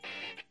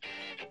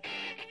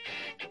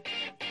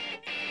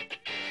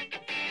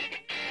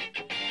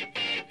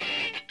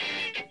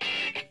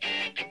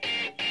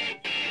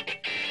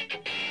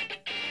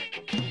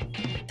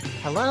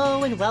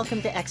Hello and welcome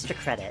to Extra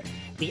Credit,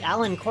 the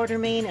Alan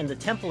Quartermain and the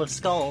Temple of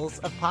Skulls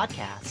of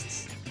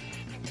podcasts.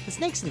 The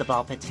snakes in the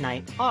ball pit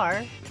tonight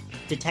are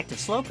Detective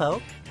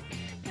Slowpoke.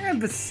 And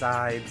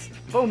besides,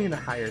 if only in a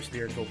higher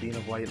spiritual being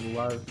of light and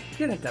love,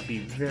 you'd have to be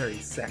very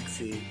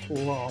sexy.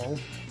 Lol.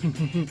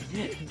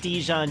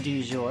 Dijon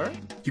du jour.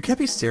 You can't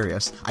be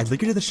serious. I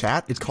linked you to the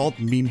chat. It's called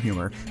Meme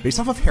Humor. Based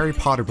off of Harry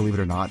Potter, believe it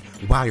or not.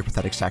 Wow, you're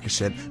pathetic sack of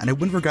shit. And I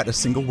wouldn't regret a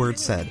single word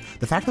said.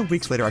 The fact that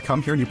weeks later I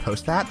come here and you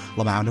post that,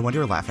 Lamau, no wonder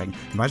you're laughing.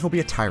 You might as well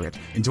be a tyrant.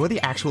 Enjoy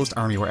the actualist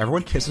army where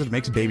everyone kisses and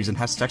makes babies and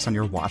has sex on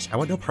your watch. I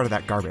want no part of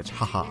that garbage.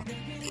 Haha.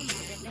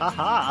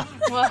 Haha.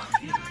 Well,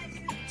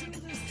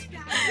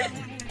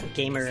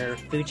 Gamer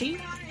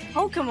Fuji?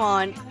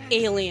 Pokemon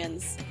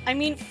aliens. I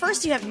mean,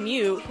 first you have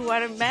Mew, who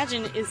I'd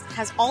imagine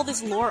has all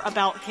this lore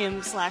about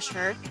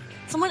him/her.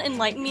 Someone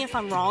enlighten me if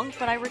I'm wrong,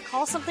 but I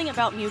recall something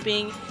about Mew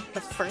being the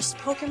first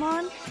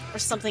Pokemon, or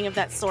something of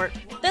that sort.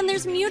 Then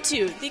there's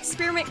Mewtwo, the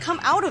experiment come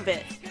out of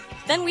it.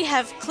 Then we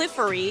have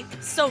Clefairy,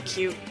 so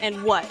cute,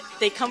 and what?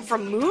 They come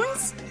from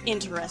moons?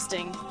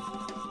 Interesting.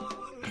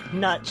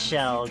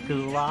 Nutshell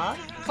Gula.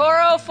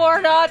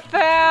 404 not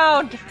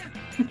found!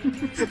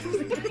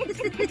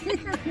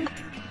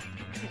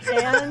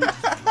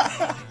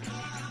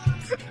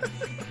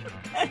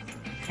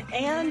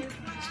 And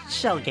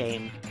Shell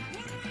Game.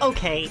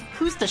 Okay,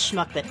 who's the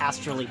schmuck that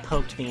astrally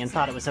poked me and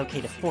thought it was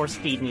okay to force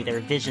feed me their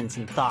visions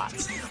and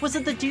thoughts? Was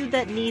it the dude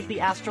that need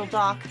the astral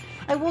dock?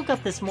 I woke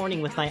up this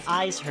morning with my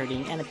eyes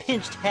hurting and a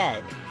pinched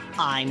head.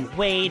 I'm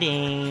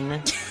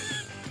waiting.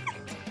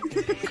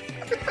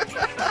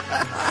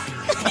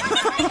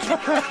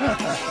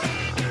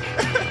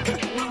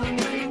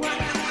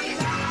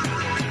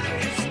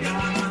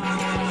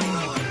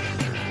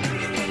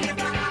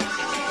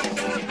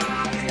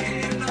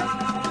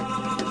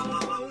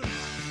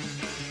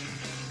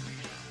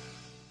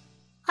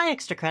 Hi,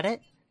 Extra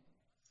Credit.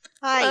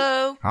 Hi.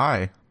 Hello.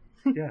 Hi.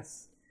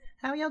 Yes.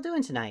 How y'all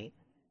doing tonight?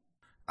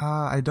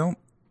 I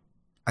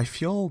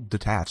feel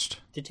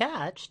detached.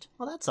 Detached?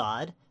 Well, that's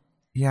odd.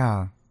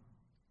 Yeah.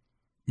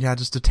 Yeah,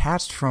 just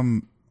detached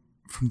from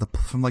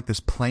like this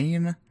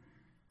plane.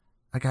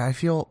 Like I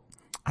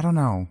don't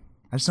know.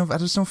 I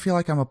just don't feel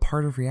like I'm a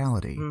part of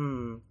reality.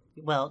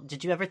 Well,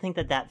 did you ever think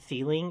that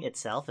feeling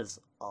itself is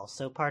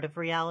also part of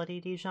reality,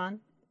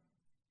 Dijon?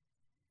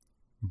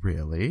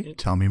 Really?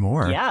 Tell me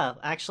more. Yeah,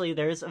 actually,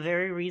 there's a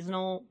very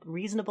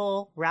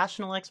reasonable,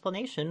 rational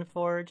explanation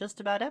for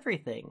just about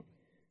everything.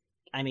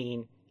 I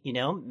mean,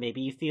 maybe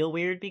you feel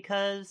weird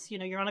because,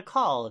 you're on a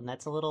call and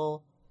that's a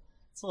little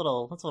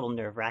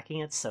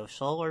nerve-wracking. It's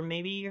social, or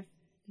maybe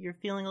you're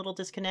feeling a little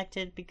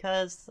disconnected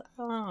because,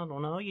 I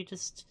don't know, you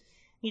just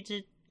need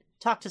to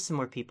talk to some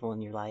more people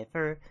in your life,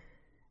 or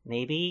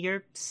maybe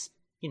your,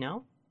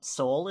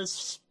 soul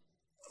is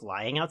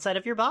flying outside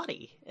of your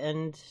body,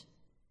 and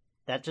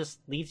that just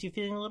leaves you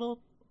feeling a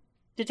little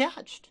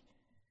detached.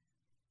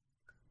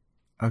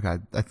 Okay,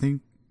 I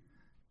think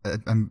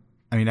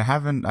you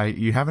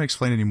haven't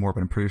explained any more,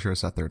 but I'm pretty sure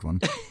it's that third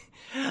one.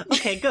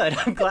 Okay, good.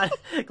 I'm glad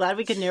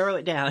we could narrow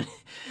it down.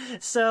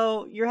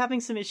 So you're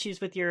having some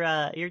issues with your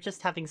you're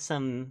having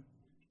some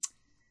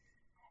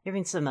I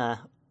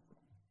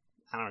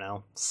don't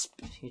know,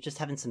 you're just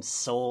having some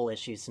soul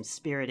issues, some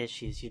spirit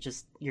issues.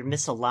 You're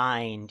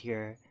misaligned.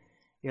 You're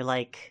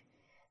like,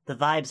 the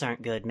vibes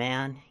aren't good,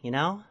 man,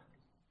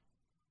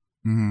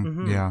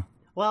 Yeah.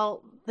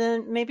 Well,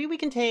 then maybe we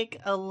can take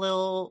a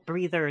little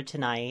breather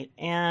tonight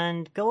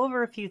and go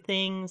over a few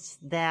things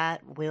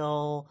that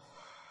will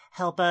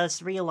help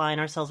us realign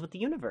ourselves with the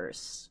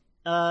universe.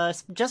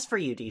 Just for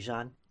you,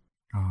 Dijon.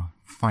 Oh,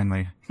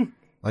 finally.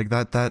 Like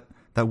that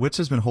witch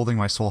has been holding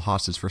my soul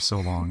hostage for so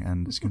long,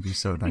 and it's gonna be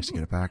so nice to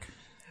get it back.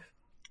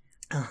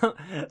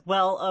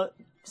 Well,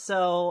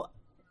 so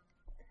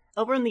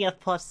over in the F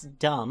Plus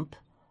dump,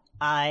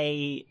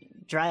 I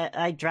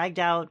dragged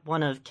out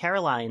one of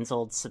Caroline's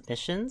old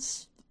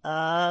submissions,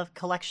 a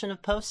collection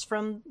of posts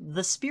from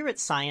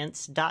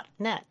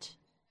thespiritscience.net,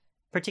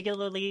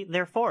 particularly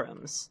their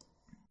forums.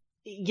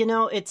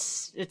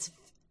 It's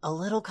a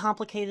little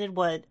complicated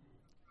what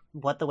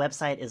the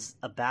website is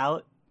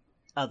about,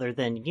 other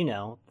than,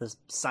 the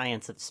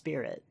science of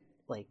spirit.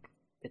 Like,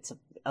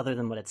 other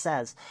than what it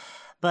says.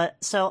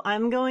 But, so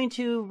I'm going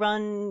to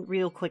run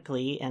real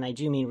quickly, and I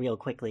do mean real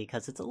quickly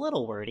because it's a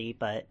little wordy,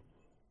 but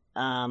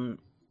I'm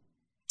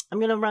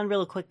going to run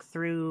real quick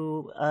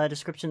through a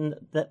description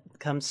that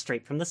comes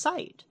straight from the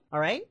site. All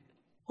right?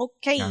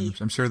 Okay. Yeah,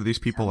 I'm sure that these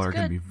people Sounds are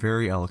going to good. be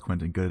very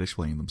eloquent and good at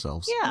explaining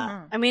themselves.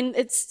 Yeah. I mean,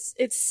 it's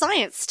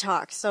science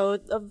talk, so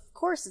of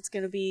course it's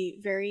going to be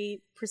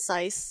very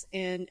precise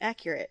and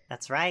accurate.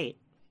 That's right.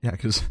 Yeah,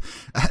 because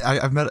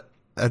I've met,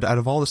 out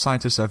of all the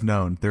scientists I've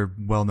known, they're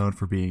well known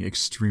for being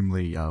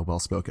extremely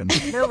well-spoken.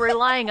 No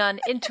relying on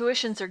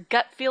intuitions or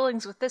gut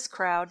feelings with this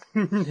crowd.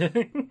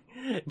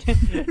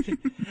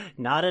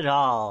 Not at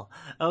all.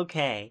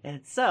 Okay,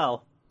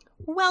 so,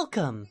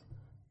 welcome.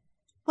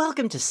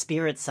 Welcome to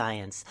Spirit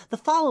Science. The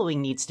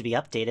following needs to be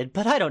updated,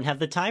 but I don't have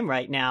the time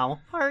right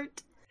now.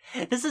 Heart.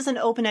 This is an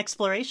open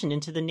exploration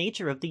into the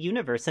nature of the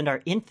universe and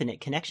our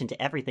infinite connection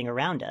to everything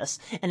around us,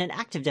 and an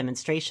active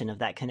demonstration of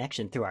that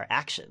connection through our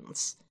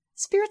actions.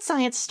 Spirit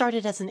Science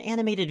started as an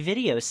animated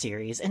video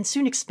series and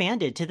soon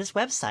expanded to this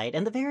website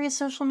and the various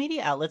social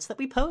media outlets that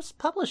we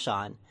publish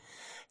on.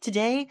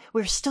 Today,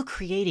 we're still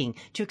creating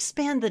to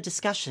expand the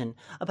discussion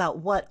about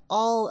what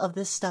all of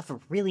this stuff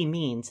really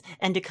means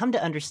and to come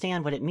to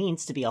understand what it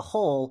means to be a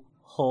whole,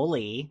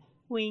 holy,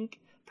 wink,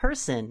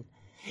 person.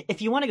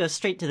 If you want to go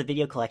straight to the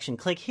video collection,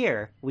 click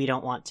here. We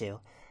don't want to.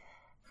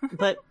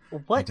 But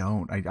what? I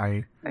don't.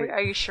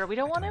 Are you sure we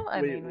don't want to?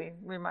 I Wait, mean,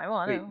 we might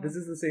want to. This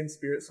is the same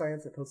Spirit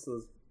Science that posts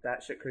those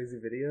batshit crazy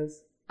videos?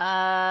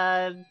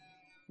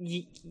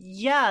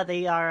 Yeah,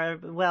 they are.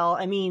 Well,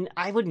 I mean,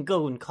 I wouldn't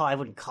call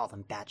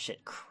them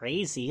batshit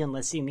crazy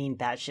unless you mean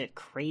batshit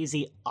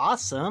crazy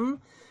awesome,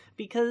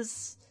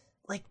 because,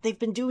 like, they've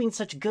been doing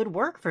such good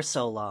work for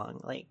so long.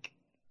 Like,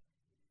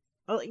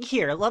 well,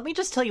 here, let me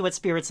just tell you what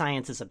Spirit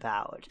Science is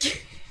about.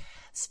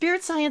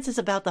 Spirit Science is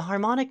about the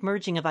harmonic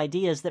merging of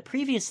ideas that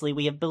previously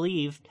we have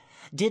believed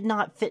did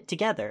not fit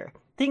together.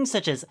 Things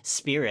such as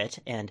spirit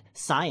and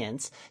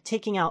science,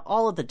 taking out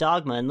all of the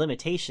dogma and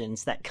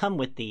limitations that come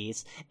with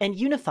these, and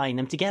unifying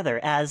them together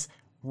as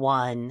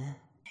one.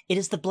 It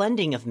is the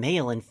blending of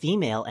male and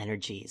female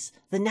energies,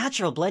 the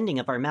natural blending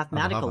of our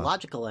mathematical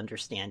logical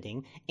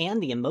understanding,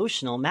 and the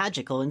emotional,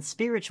 magical, and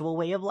spiritual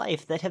way of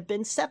life that have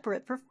been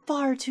separate for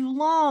far too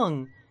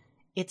long.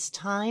 It's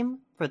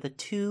time for the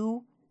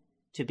two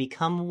to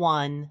become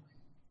one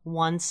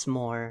once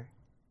more.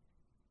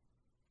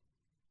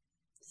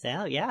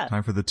 So, yeah.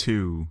 Time for the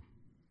two.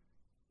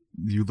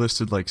 You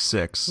listed like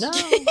 6. No.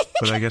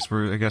 But I guess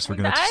we're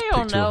gonna. I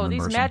don't know. These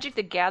immersion. Magic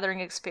the Gathering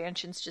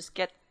expansions just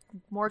get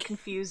more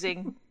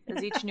confusing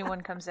as each new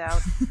one comes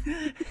out.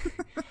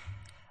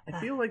 I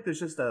feel like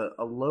there's just a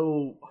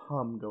low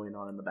hum going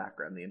on in the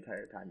background the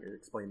entire time you're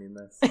explaining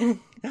this.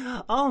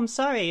 Oh, I'm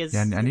sorry.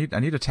 Yeah, I need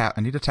to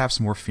tap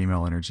some more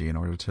female energy in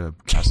order to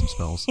cast some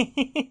spells.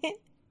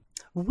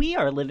 We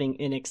are living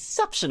in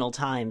exceptional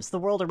times. The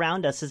world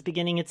around us is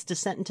beginning its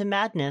descent into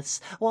madness.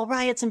 While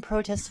riots and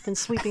protests have been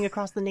sweeping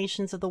across the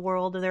nations of the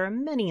world, there are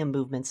many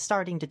movements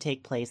starting to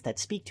take place that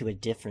speak to a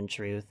different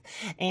truth.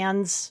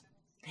 And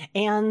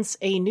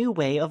a new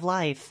way of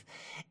life.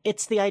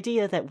 It's the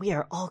idea that we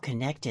are all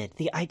connected,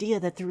 the idea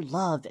that through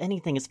love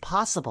anything is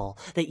possible,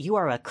 that you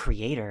are a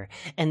creator,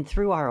 and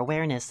through our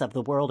awareness of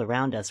the world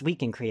around us, we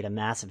can create a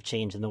massive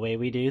change in the way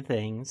we do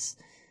things.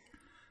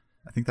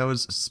 I think that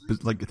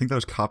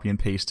was copy and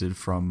pasted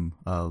from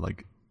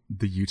like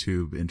the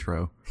YouTube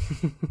intro.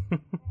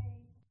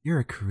 You're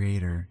a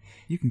creator.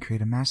 You can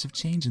create a massive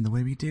change in the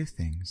way we do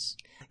things.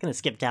 Gonna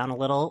skip down a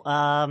little.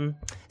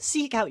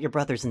 Seek out your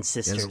brothers and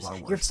sisters, a lot of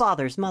your words.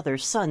 fathers,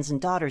 mothers, sons,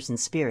 and daughters in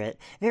spirit.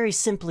 Very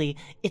simply,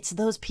 it's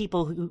those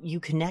people who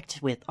you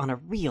connect with on a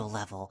real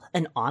level,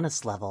 an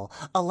honest level,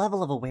 a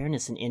level of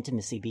awareness and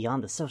intimacy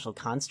beyond the social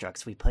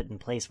constructs we put in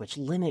place which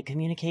limit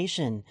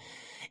communication.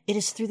 It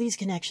is through these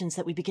connections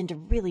that we begin to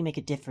really make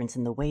a difference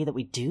in the way that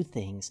we do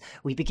things.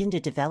 We begin to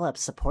develop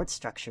support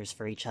structures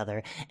for each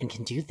other and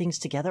can do things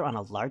together on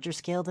a larger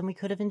scale than we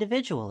could have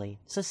individually.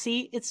 So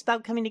see, it's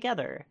about coming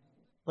together.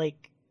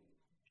 Like,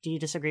 do you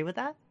disagree with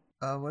that?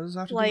 What does that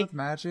have to do Like- with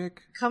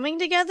magic? Coming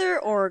together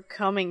or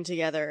coming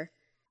together?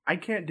 I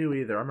can't do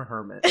either. I'm a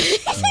hermit.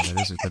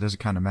 That is a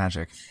kind of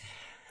magic.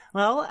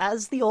 Well,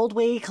 as the old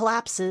way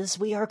collapses,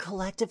 we are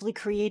collectively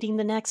creating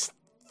the next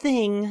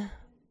thing.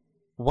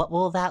 What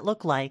will that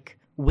look like?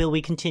 Will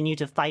we continue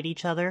to fight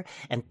each other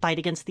and fight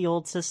against the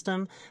old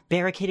system,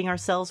 barricading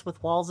ourselves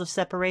with walls of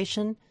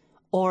separation?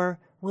 Or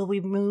will we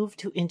move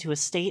into a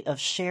state of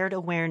shared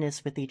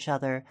awareness with each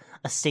other,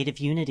 a state of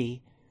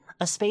unity,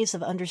 a space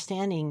of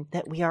understanding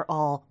that we are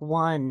all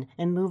one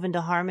and move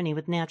into harmony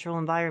with natural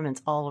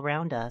environments all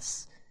around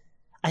us?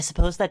 I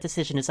suppose that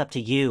decision is up to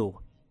you.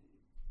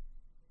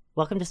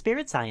 Welcome to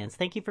Spirit Science.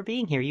 Thank you for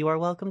being here. You are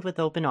welcomed with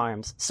open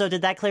arms. So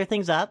did that clear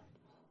things up?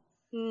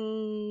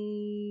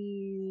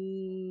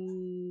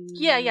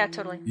 Yeah,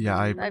 totally.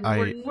 Yeah,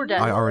 we're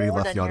done. I already We're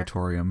left done the here.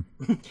 auditorium.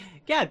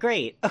 Yeah,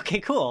 great.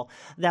 Okay, cool.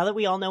 Now that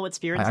we all know what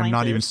Spirit Science I'm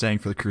not is... even staying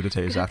for the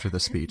crudités after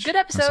this speech. Good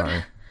episode. I'm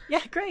sorry.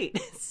 Yeah, great.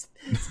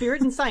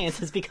 Spirit and science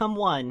has become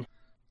one.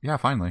 Yeah,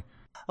 finally.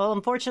 Well,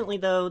 unfortunately,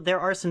 though, there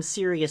are some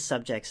serious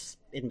subjects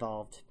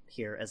involved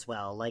here as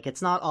well. Like,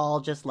 it's not all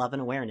just love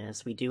and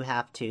awareness. We do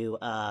have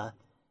to,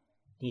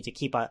 need to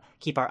keep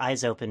our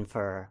eyes open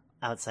for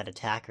outside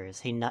attackers.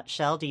 Hey,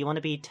 Nutshell, do you want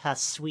to be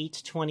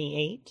Sweet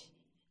 28?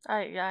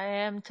 I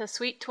am to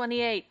Sweet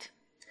 28.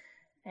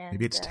 And,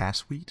 Maybe it's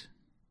Tasweet?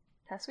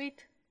 Tasweet?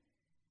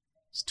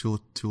 It's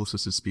Tool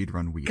Assisted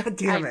Speedrun Wheat. God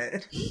damn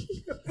it.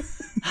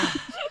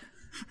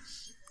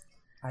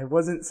 I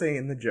wasn't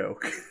saying the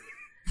joke.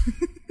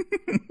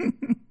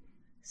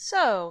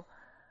 So,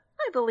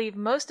 I believe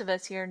most of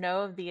us here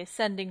know of the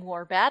Ascending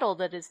War battle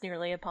that is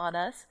nearly upon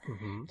us.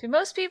 Mm-hmm. To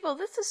most people,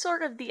 this is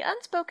sort of the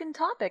unspoken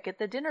topic at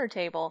the dinner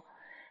table,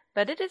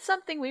 but it is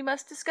something we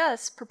must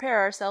discuss, prepare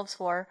ourselves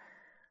for.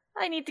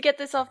 I need to get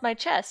this off my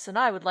chest, and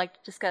I would like to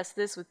discuss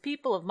this with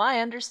people of my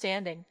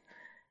understanding.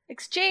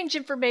 Exchange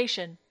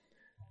information.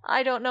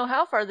 I don't know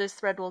how far this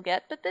thread will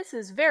get, but this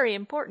is very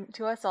important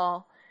to us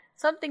all.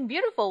 Something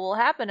beautiful will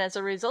happen as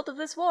a result of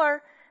this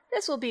war.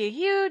 This will be a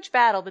huge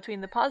battle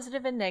between the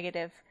positive and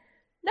negative.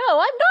 No, I'm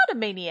not a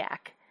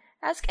maniac.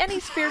 Ask any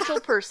spiritual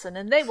person,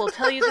 and they will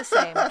tell you the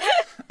same.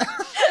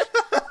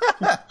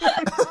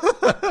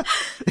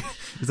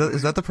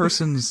 Is that the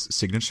person's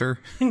signature?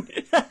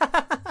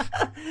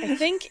 I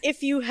think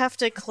if you have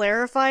to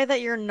clarify that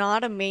you're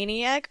not a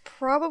maniac,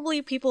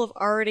 probably people have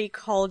already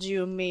called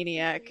you a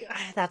maniac.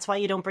 That's why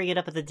you don't bring it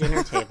up at the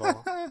dinner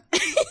table.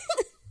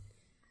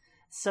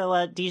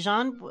 So,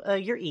 Dijon,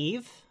 you're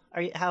Eve.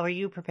 How are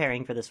you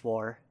preparing for this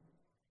war?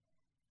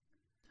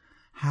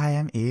 Hi,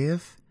 I'm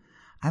Eve.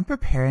 I'm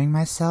preparing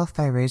myself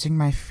by raising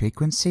my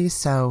frequency,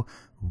 so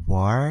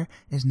war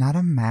is not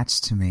a match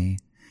to me.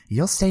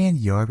 You'll stay in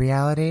your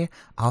reality,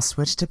 I'll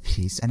switch to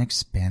peace and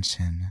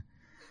expansion.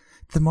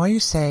 The more you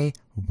say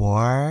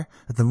war,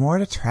 the more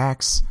it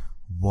attracts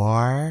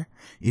war.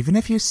 Even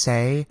if you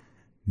say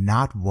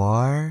not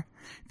war,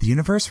 the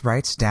universe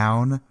writes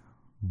down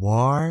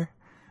war.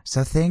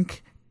 So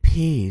think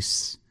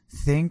peace,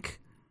 think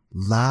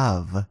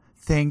love,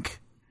 think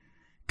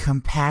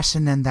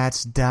compassion, and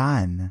that's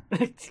done.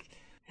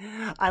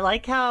 I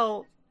like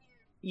how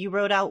you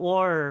wrote out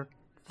war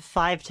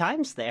 5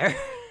 times there.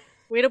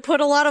 Way to put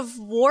a lot of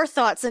war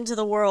thoughts into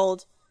the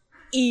world,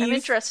 Eve. I'm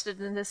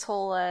interested in this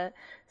whole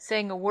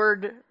saying a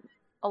word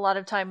a lot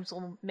of times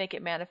will make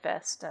it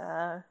manifest.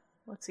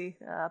 Let's see.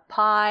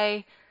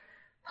 Pie.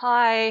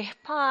 It's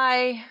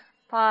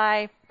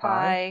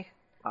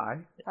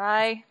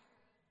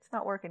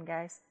not working,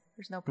 guys.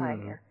 There's no pie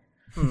here.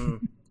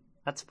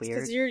 That's weird.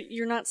 Because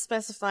you're not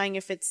specifying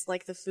if it's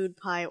like the food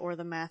pie or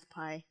the math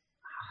pie.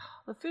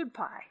 The food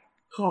pie.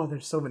 Oh,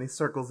 there's so many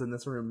circles in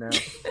this room now.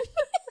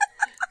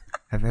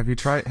 Have you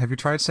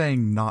tried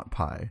saying not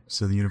pie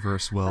so the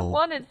universe I will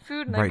wanted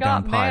food and I write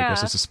got down pie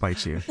math. just to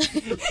spite you?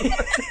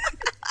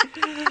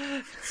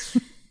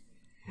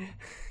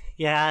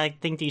 Yeah, I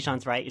think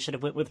Dijon's right. You should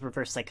have went with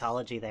reverse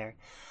psychology there.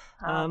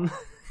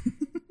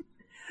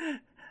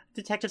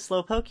 Detective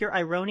Slowpoke, you're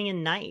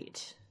Ironian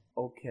Knight.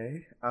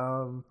 Okay.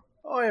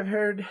 I've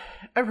heard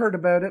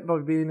about it by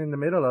being in the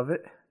middle of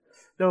it.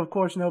 Though, of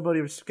course, nobody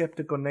of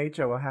skeptical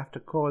nature will have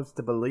to cause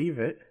to believe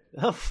it.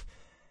 Oh,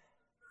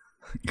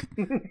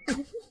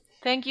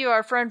 Thank you,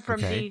 our friend from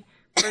Okay.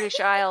 the British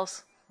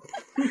Isles.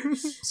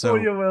 So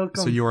you're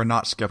welcome. So you are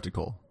not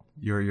skeptical.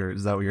 You're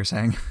is that what you're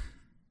saying?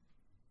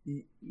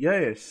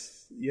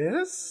 Yes.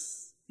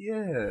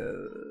 Yeah.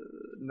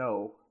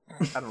 No.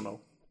 I don't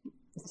know.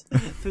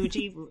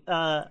 Fuji,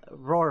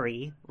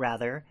 Rory,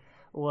 rather.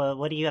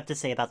 What do you have to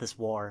say about this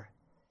war?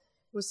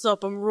 What's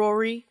up, I'm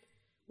Rory.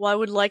 While I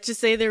would like to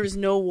say there is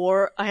no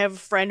war, I have a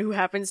friend who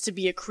happens to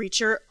be a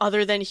creature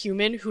other than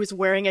human who is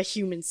wearing a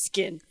human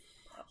skin.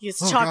 He has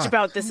talked God.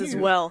 about this as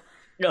well.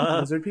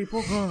 Lizard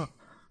people? Where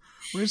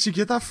did you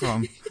get that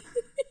from?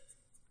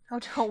 Oh,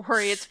 don't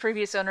worry, its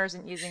previous owner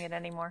isn't using it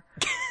anymore.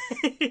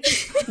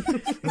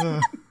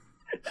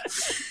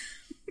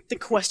 The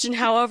question,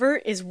 however,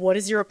 is what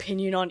is your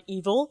opinion on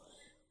evil?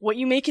 What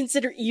you may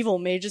consider evil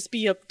may just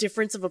be a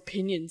difference of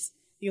opinions.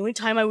 The only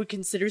time I would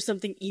consider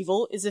something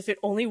evil is if it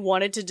only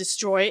wanted to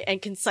destroy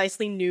and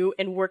concisely knew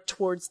and worked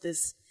towards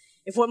this.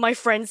 If what my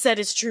friend said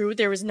is true,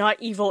 there is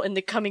not evil in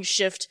the coming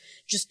shift,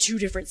 just 2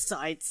 different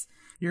sides.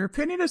 Your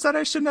opinion is that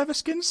I shouldn't have a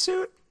skin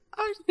suit?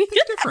 I think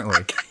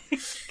differently.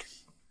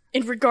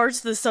 In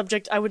regards to the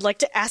subject, I would like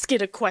to ask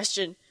it a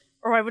question.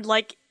 Or I would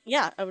like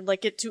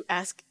it to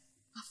ask...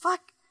 Oh,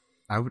 fuck.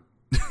 I would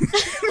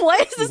Why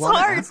is this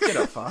hard? Ask it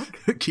a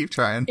fuck. keep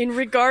trying. In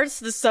regards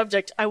to the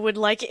subject, I would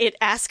like it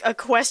ask a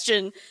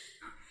question.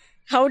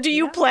 How do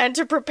you plan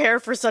to prepare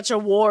for such a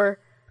war?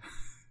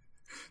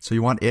 So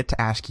you want it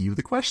to ask you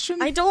the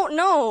question? I don't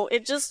know.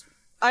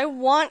 I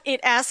want it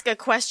ask a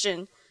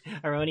question.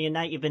 Ironian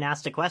Knight, you've been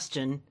asked a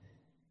question.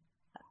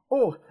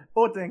 Oh,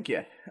 thank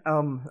you.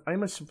 I'm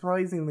a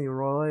surprisingly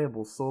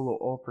reliable solo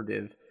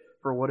operative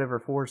for whatever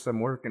force I'm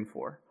working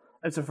for.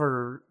 It's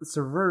for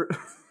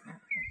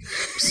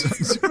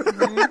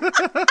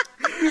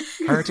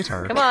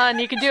Hereditary. Come on,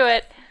 you can do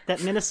it. That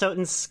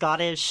Minnesotan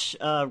Scottish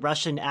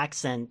Russian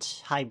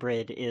accent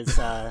hybrid is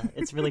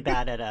it's really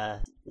bad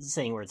at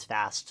saying words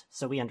fast,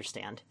 so we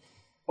understand.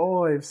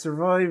 Oh, I've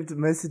survived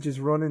messages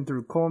running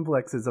through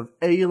complexes of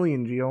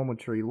alien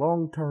geometry,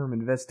 long-term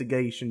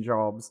investigation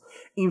jobs,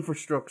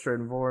 infrastructure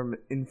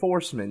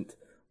enforcement,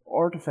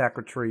 artifact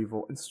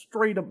retrieval, and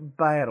straight-up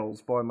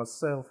battles by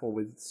myself or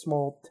with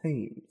small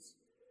teams.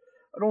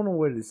 I don't know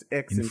where this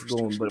accent's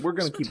going, but we're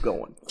going to keep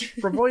going.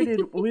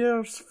 Provided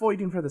we're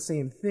fighting for the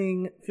same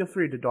thing, feel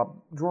free to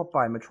drop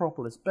by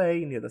Metropolis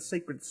Bay near the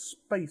sacred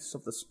space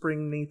of the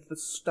spring neath the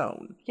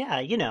stone. Yeah,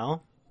 you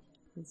know.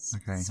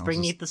 Okay, Spring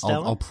neath the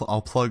stone?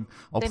 I'll plug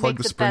They the make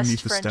the spring best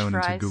neath the French stone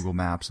into fries. Google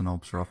Maps, and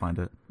I'm sure I'll find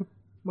it.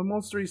 My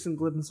most recent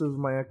glimpses of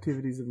my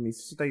activities of me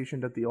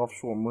stationed at the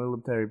offshore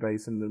military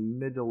base in the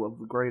middle of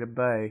the Greater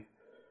Bay,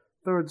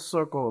 third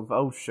circle of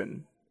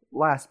ocean,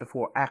 last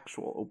before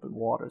actual open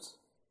waters.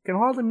 Can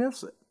hardly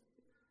miss it.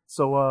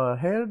 So,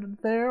 head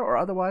there, or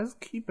otherwise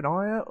keep an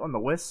eye out on the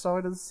west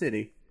side of the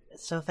city.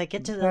 So if I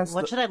get to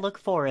what should I look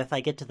for if I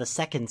get to the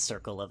second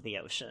circle of the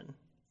ocean?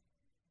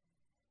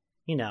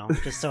 You know,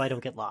 just so I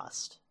don't get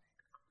lost.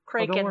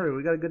 Kraken. Oh, don't worry,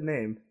 we got a good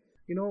name.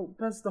 You know,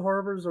 past the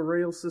harbor is a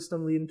rail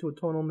system leading to a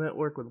tunnel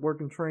network with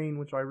working train,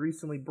 which I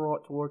recently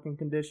brought to working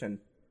condition.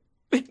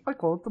 I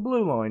call it the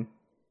Blue Line.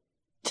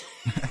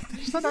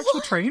 Is that actually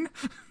a train?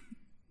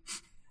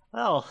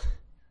 Well,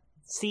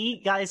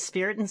 see, guys,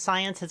 spirit and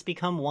science has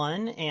become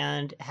one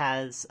and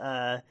has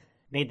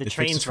made the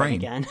trains run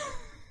again.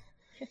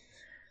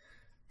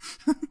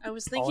 I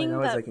was All I thinking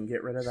know that is I can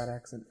get rid of that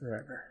accent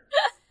forever.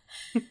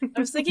 I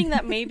was thinking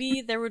that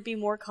maybe there would be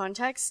more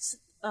context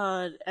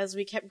as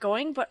we kept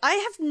going, but I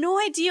have no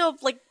idea.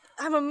 Like,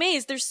 I'm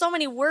amazed. There's so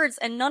many words,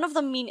 and none of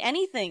them mean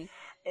anything.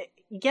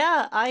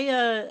 Yeah,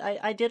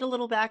 I did a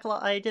little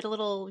I did a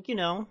little, you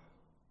know,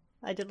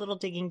 I did a little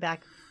digging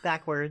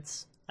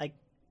backwards. I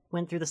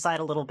went through the site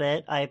a little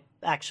bit. I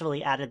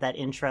actually added that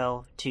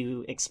intro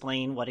to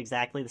explain what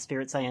exactly the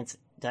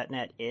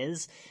spiritscience.net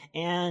is,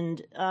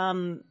 and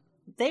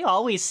they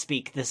always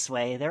speak this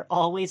way. They're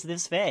always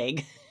this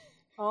vague.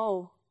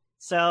 Oh.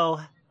 So,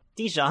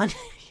 Dijon,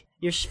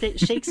 you're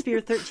Shakespeare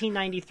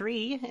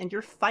 1393, and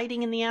you're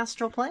fighting in the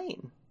astral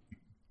plane.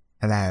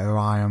 Hello,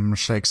 I am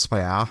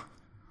Shakespeare.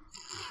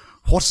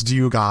 What do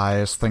you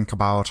guys think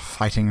about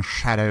fighting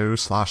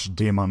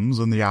shadows/demons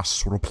in the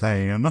astral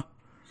plane?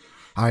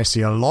 I see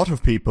a lot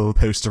of people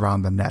post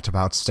around the net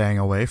about staying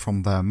away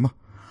from them.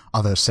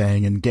 Others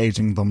saying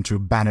engaging them to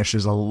banish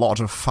is a lot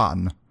of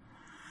fun.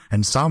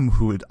 And some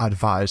who would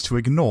advise to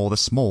ignore the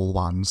small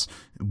ones.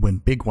 When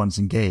big ones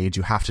engage,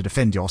 you have to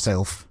defend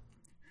yourself.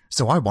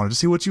 So I wanted to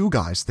see what you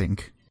guys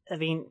think. I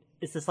mean,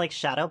 is this like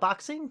shadow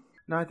boxing?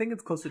 No, I think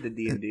it's closer to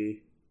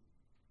D&D.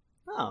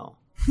 Oh.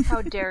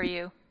 How dare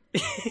you?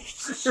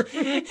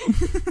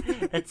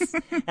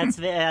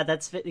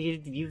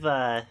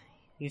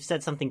 You've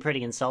said something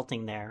pretty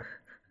insulting there.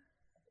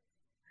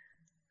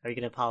 Are you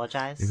gonna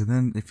apologize? Even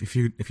then, if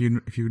you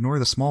ignore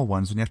the small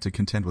ones, then you have to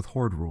contend with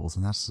horde rules,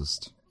 and that's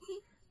just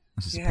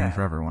a pain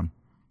for everyone.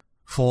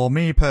 For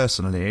me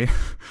personally,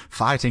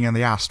 fighting in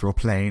the astral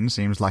plane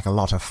seems like a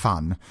lot of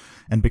fun,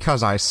 and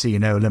because I see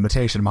no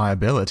limitation in my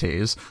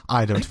abilities,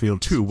 I don't feel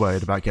too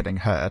worried about getting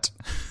hurt.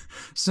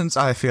 Since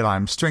I feel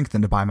I'm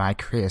strengthened by my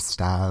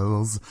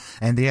crystals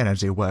and the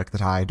energy work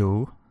that I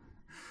do.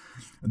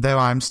 Though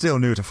I'm still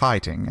new to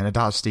fighting, and it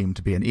does seem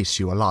to be an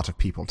issue a lot of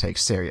people take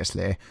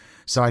seriously,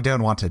 so I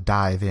don't want to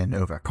dive in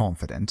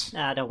overconfident.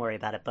 Nah, don't worry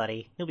about it,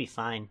 buddy. You'll be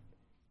fine.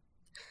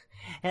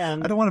 I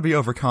don't want to be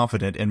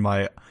overconfident in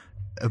my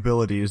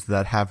abilities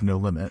that have no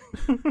limit.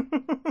 I'm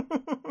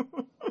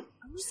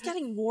just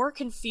getting more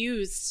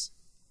confused.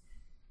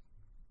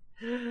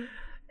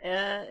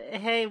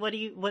 Hey,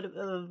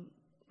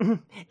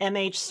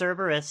 MH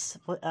Cerberus,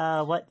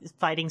 what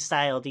fighting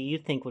style do you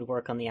think would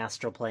work on the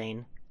astral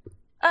plane?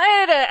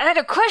 I had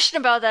a question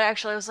about that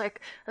actually. I was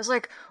like,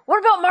 what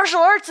about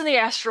martial arts in the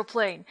astral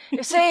plane?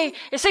 If say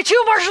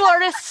two martial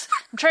artists,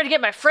 I'm trying to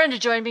get my friend to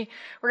join me,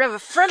 we're gonna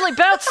have a friendly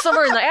bout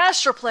somewhere in the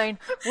astral plane.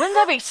 Wouldn't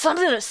that be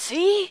something to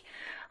see?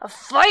 A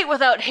fight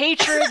without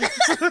hatred.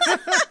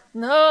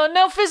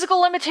 No physical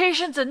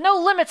limitations and no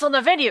limits on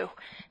the venue.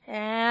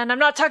 And I'm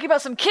not talking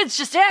about some kids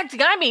just acting.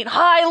 I mean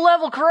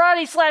high-level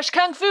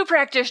karate/kung fu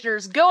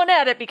practitioners going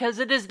at it because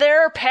it is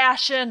their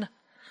passion.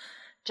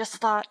 Just a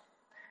thought.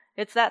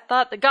 It's that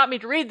thought that got me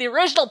to read the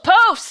original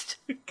post!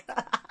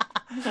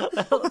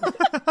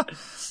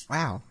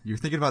 Wow, you were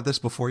thinking about this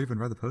before you even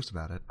read the post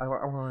about it. I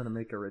wanted to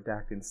make a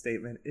redacted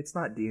statement. It's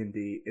not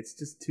D&D. It's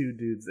just two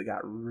dudes that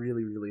got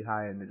really, really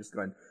high and they're just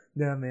going,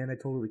 "Nah, man, I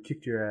totally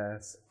kicked your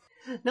ass."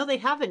 No, they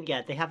haven't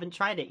yet. They haven't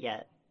tried it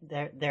yet.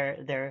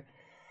 They're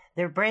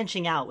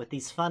branching out with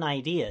these fun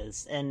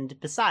ideas, and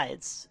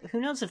besides,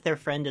 who knows if their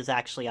friend is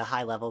actually a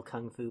high-level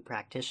kung fu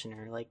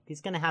practitioner? Like,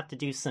 he's gonna have to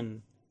do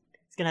some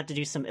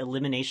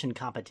elimination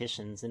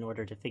competitions in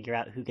order to figure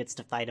out who gets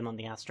to fight him on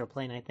the astral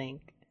plane, I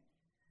think.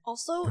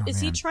 Also,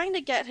 is he trying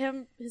to get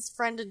his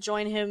friend to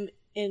join him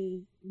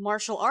in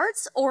martial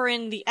arts or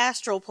in the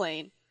astral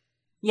plane?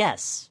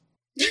 Yes.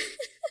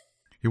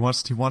 He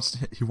wants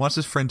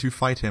his friend to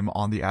fight him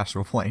on the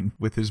astral plane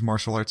with his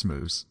martial arts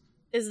moves.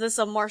 Is this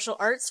a martial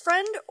arts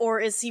friend,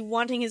 or is he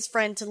wanting his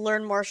friend to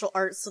learn martial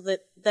arts so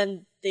that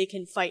then they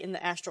can fight in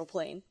the astral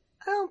plane?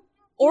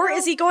 Or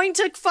is he going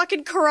to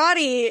fucking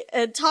karate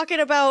and talking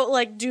about,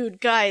 like, dude,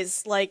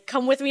 guys, like,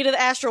 come with me to the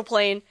astral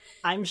plane?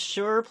 I'm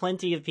sure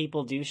plenty of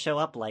people do show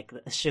up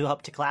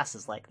to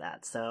classes like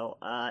that, so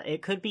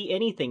it could be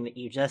anything that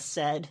you just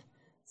said.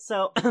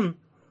 So,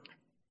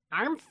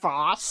 I'm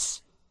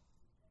Foss.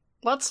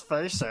 Let's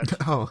face it.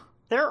 Oh.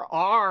 There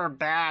are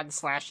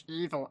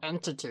bad/evil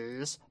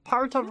entities,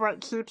 part of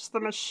what keeps the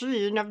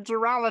machine of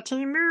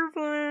duality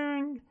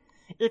moving.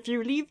 If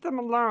you leave them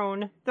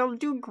alone, they'll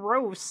do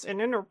gross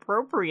and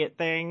inappropriate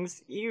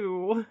things.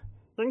 Ew.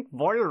 Think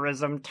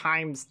voyeurism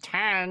times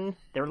 10.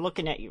 They're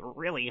looking at you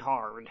really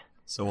hard.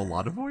 So a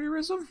lot of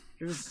voyeurism?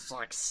 Just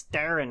like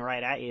staring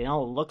right at you. You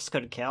know, looks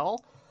could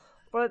kill.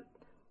 But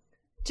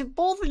To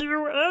both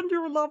you and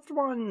your loved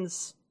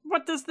ones,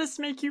 what does this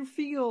make you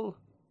feel?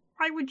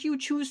 Why would you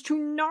choose to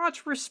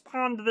not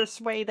respond this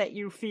way that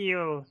you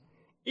feel?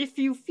 If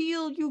you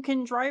feel you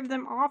can drive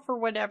them off or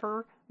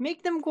whatever,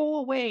 make them go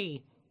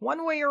away,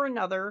 one way or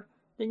another,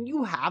 then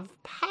you have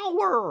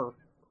power.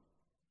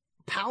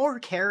 Power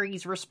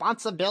carries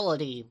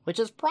responsibility, which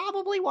is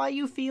probably why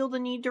you feel the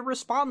need to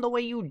respond the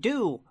way you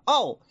do.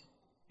 Oh,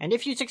 and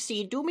if you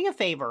succeed, do me a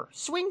favor.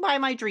 Swing by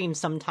my dreams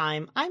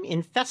sometime. I'm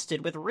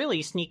infested with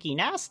really sneaky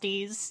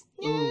nasties.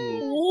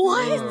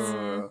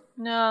 What?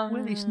 No.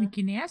 Really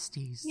sneaky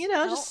nasties. You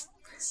know, just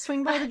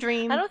swing by the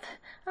dream. I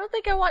don't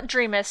think I want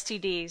dream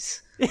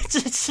STDs.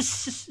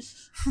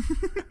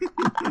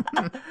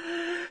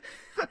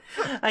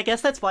 I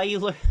guess that's why you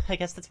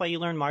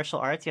learn martial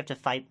arts. You have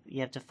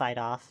to fight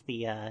off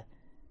the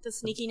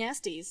sneaky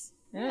nasties.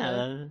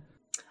 Yeah.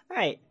 All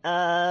right.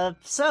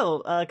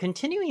 So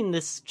continuing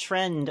this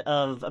trend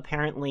of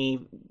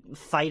apparently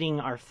fighting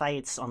our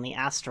fights on the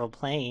astral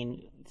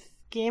plane,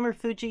 Gamer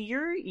Fuji,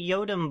 you're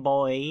Yodam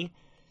boy.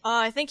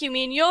 I think you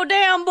mean yo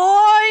damn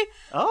boy.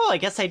 Oh, I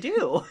guess I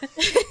do.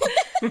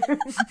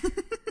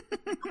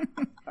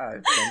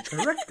 I've been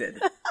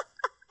corrected.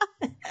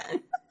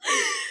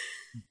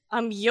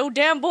 I'm yo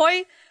damn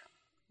boy.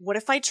 What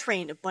if I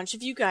trained a bunch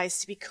of you guys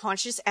to be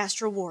conscious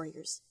astral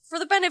warriors? For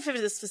the benefit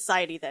of this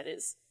society, that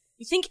is.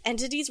 You think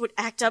entities would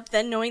act up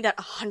then knowing that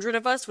 100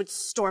 of us would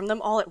storm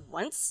them all at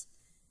once?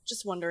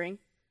 Just wondering.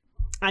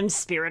 I'm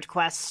Spirit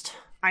Quest.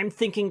 I'm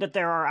thinking that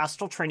there are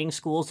astral training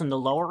schools in the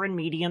lower and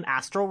medium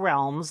astral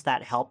realms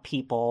that help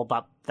people,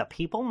 but the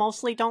people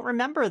mostly don't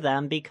remember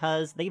them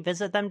because they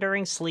visit them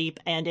during sleep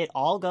and it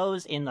all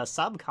goes in the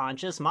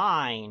subconscious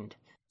mind.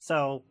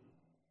 So,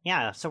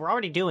 yeah, so we're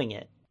already doing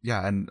it.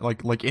 Yeah, and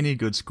like any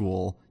good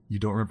school, you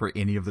don't remember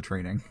any of the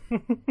training.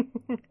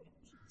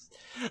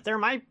 There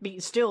might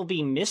still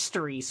be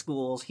mystery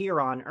schools here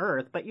on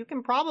Earth, but you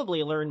can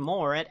probably learn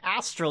more at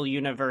Astral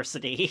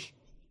University.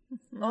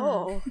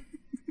 Oh.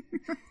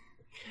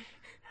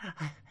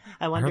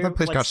 I heard that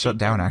place got shut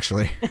down,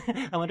 actually.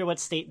 I wonder what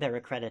state they're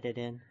accredited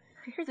in.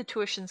 I hear the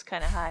tuition's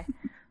kind of high.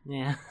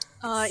 Yeah.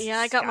 Yeah,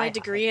 I got my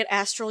degree at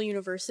Astral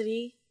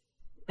University.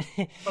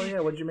 Oh yeah,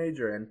 what'd you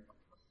major in?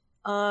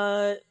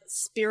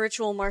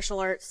 Spiritual martial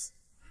arts.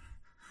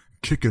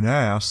 Kicking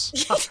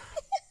ass.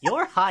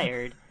 You're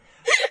hired.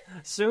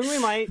 Soon we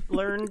might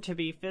learn to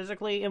be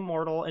physically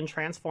immortal and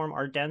transform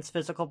our dense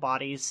physical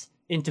bodies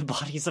into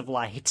bodies of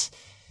light.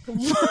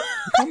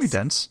 Call me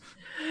dense.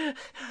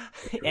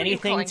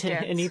 Anything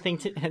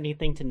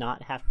calling to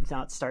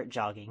not start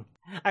jogging.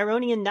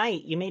 Ironian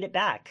Knight, you made it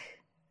back.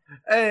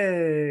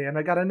 Hey, and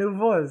I got a new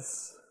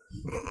voice.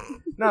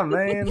 Nah,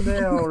 man,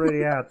 they're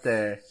already out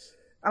there.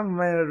 I'm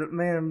a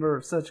member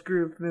of such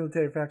group,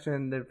 military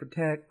faction that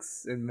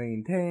protects and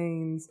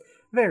maintains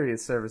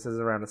various services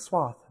around a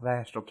swath of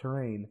astral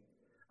terrain.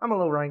 I'm a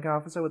low-rank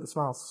officer with a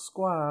small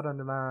squad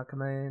under my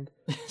command.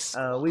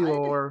 We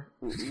war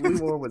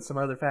with some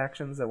other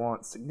factions that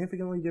want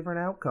significantly different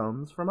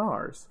outcomes from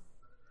ours.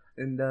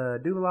 And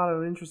do a lot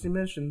of interesting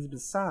missions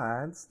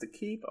besides to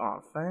keep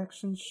our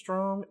faction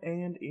strong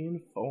and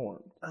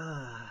informed.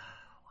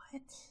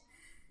 What?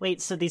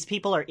 Wait, so these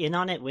people are in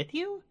on it with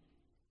you?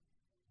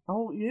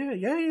 Oh, yeah,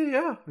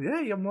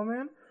 my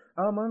man.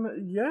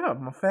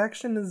 My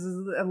faction is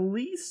at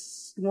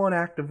least one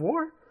active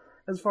war,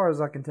 as far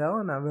as I can tell,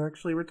 and I've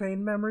actually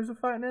retained memories of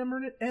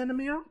fighting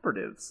enemy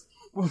operatives.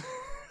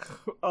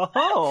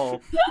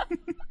 Oh,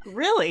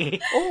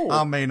 really? Oh,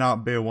 I may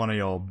not be one of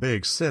your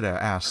big city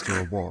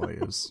astral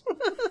warriors.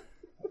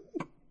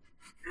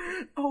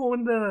 oh,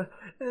 and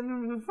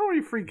before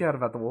you freak out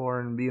about the war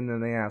and being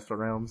in the astral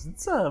realms,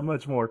 it's a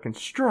much more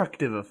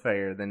constructive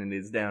affair than it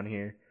is down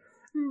here.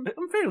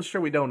 I'm fairly sure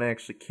we don't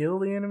actually kill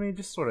the enemy,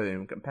 just sort of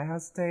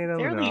incapacitate them.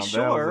 Fairly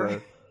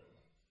sure.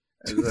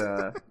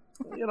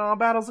 Our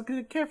battles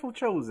are carefully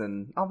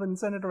chosen, often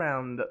centered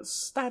around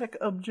static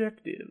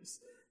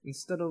objectives,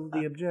 instead of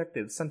the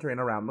objectives centering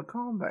around the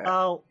combat.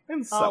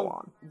 And so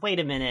on. Wait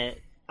a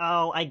minute.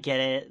 Oh, I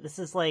get it. This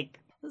is like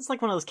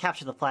one of those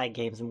capture the flag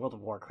games in World of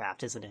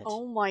Warcraft, isn't it?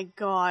 Oh my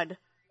god.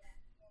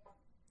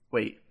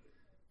 Wait.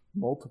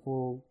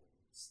 Multiple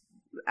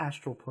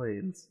astral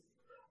planes.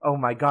 Oh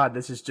my god,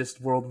 this is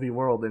just World v.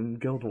 World in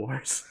Guild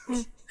Wars.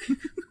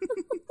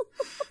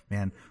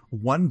 Man,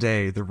 one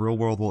day the real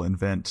world will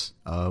invent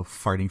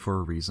fighting for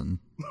a reason.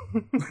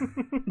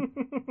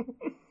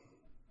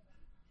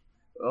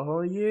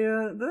 Oh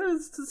yeah,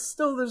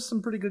 there's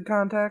some pretty good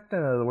contact.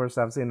 The worst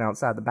I've seen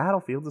outside the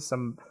battlefield is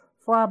some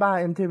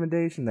flyby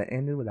intimidation that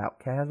ended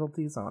without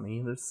casualties on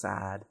either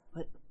side.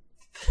 What?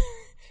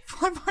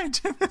 Flyby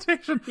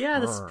intimidation? Yeah,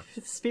 the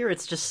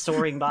spirits just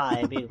soaring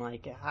by, being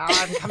like,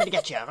 I'm coming to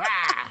get you.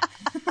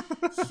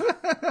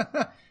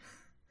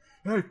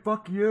 Hey,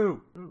 fuck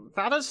you.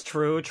 That is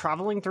true.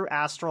 Traveling through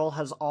Astral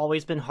has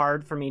always been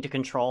hard for me to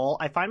control.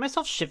 I find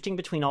myself shifting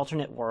between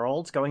alternate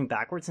worlds, going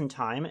backwards in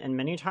time, and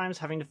many times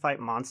having to fight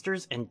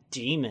monsters and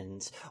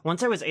demons.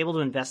 Once I was able to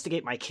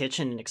investigate my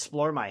kitchen and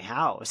explore my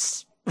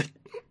house.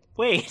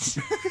 Wait.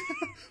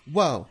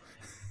 Whoa.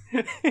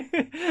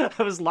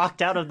 I was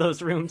locked out of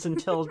those rooms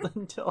until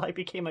I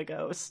became a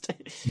ghost.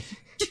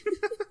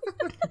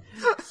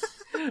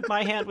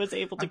 My hand was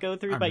able to go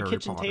through I'm my Harry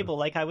kitchen Potter. table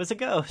like I was a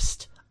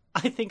ghost.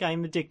 I think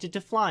I'm addicted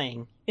to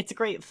flying. It's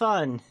great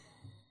fun.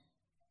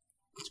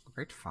 It's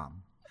great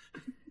fun.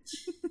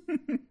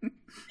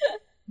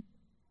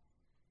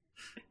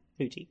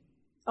 Fuji.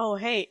 Oh,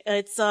 hey,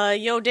 it's,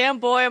 yo, damn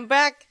boy, I'm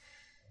back.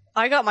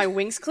 I got my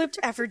wings clipped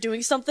after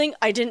doing something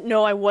I didn't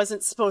know I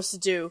wasn't supposed to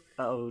do.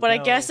 Oh, But I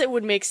no. guess it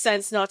would make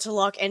sense not to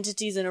lock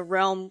entities in a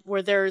realm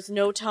where there is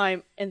no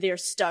time and they are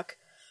stuck.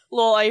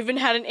 Lol, I even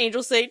had an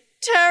angel say,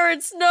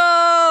 Terrence,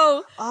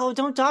 no! Oh,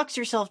 don't dox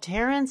yourself,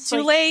 Terrence.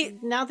 Too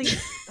late. Now the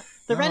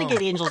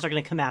renegade angels are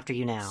going to come after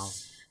you now.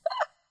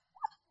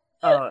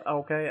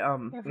 Okay,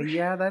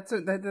 yeah, that's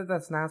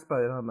nice,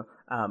 but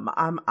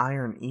I'm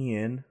Iron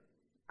Ian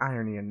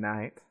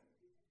Knight,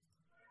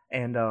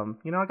 and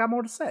I got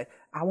more to say.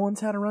 I once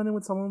had a run-in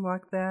with someone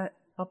like that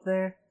up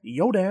there.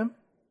 Yo, damn.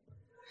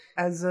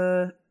 As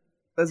a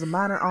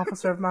minor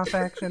officer of my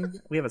faction,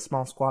 we have a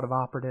small squad of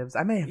operatives.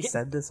 I may have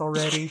said this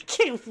already,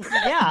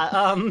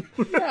 Yeah,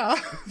 Yeah,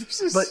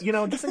 this is... but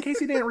just in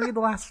case you didn't read the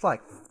last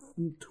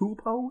 2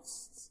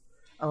 posts.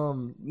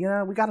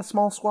 We got a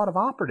small squad of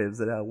operatives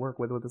that I work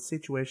with the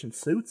situation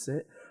suits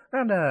it.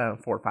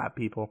 Around 4 or 5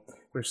 people.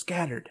 We're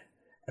scattered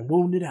and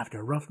wounded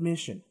after a rough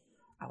mission.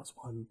 I was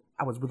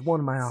with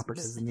one of my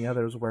operatives and the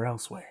others were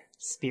elsewhere.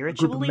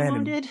 spiritually men.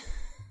 wounded.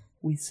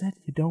 We said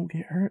you don't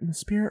get hurt in the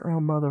spirit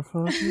realm,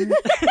 motherfucker.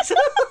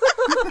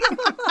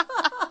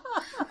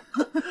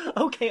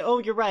 Okay, oh,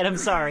 you're right. I'm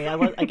sorry.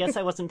 I guess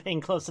I wasn't paying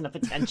close enough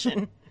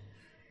attention.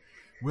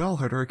 We all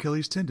heard our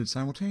Achilles tendon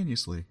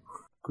simultaneously.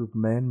 Group of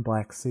men in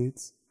black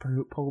suits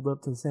pulled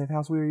up to the safe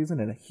house we were using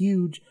in a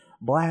huge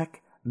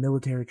black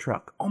military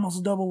truck,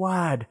 almost double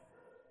wide.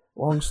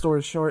 Long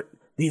story short,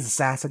 these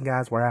assassin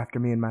guys were after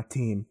me and my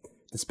team.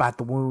 Despite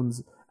the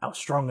wounds, I was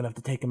strong enough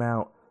to take them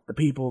out. The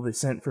people they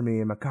sent for me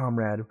and my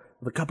comrade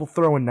with a couple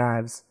throwing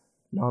knives,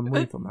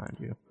 non-lethal, mind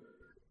you,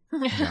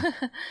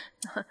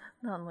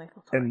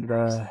 Non-lethal.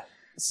 and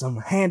some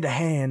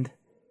hand-to-hand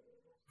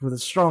for the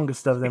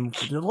strongest of them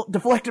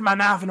deflected my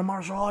knife in a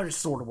martial artist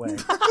sort of way.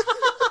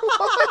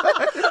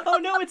 Oh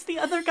no, it's the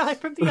other guy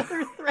from the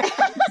other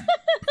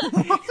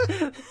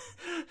thread.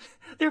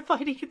 They're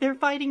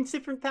fighting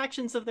different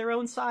factions of their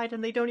own side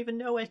and they don't even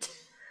know it.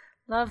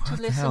 Love to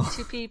the listen hell?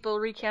 to people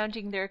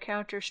recounting their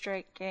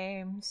Counter-Strike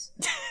games.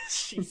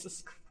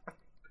 Jesus Christ.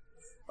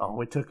 Oh,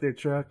 we took their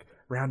truck,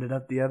 rounded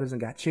up the others,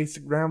 and got chased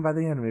around by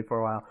the enemy for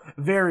a while.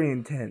 Very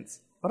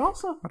intense, but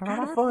also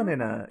kind of fun in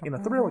a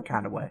thriller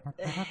kind of way.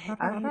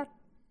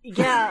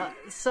 Yeah,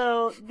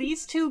 so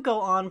these two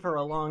go on for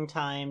a long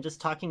time, just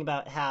talking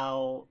about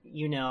how,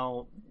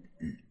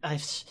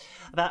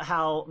 about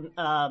how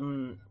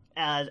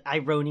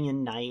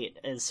Ironian Knight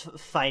is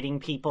fighting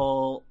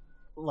people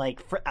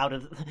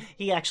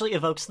he actually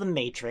evokes the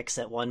Matrix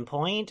at one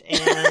point,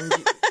 and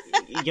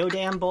Yo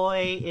Damn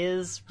Boy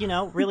is,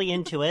 really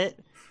into it.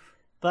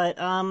 But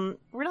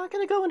we're not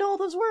going to go into all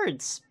those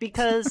words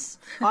because,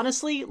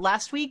 honestly,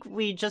 last week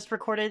we just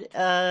recorded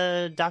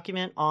a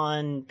document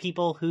on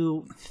people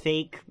who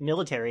fake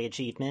military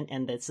achievement,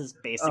 and this is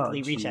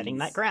basically resetting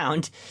that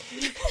ground.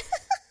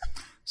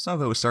 Some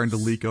of it was starting to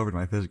leak over to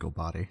my physical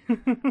body.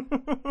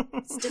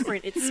 It's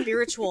different. It's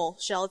spiritual,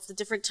 Shell. It's a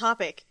different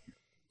topic.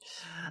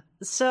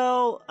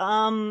 So,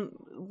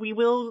 we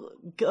will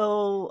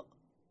go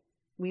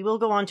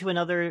on to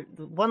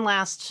one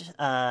last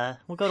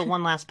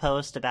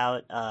post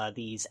about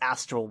these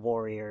astral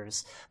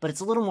warriors, but it's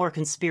a little more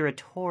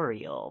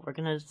conspiratorial. We're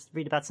going to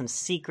read about some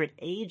secret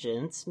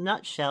agents.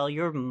 Nutshell,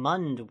 you're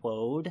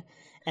Mundwode,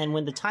 and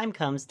when the time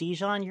comes,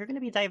 Dijon, you're going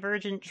to be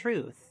Divergent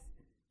Truth.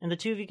 And the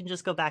two of you can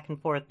just go back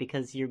and forth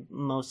because you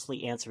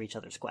mostly answer each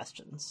other's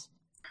questions.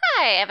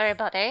 Hi,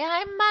 everybody.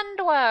 I'm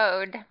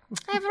Mundwode.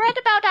 I've read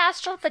about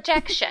astral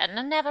projection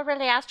and never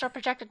really astral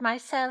projected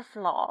myself,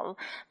 lol.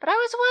 But I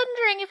was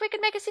wondering if we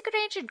could make a secret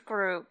agent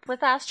group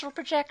with astral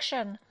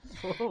projection.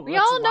 We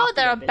all know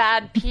there are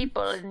bad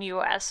people in the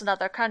US and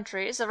other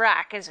countries,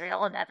 Iraq,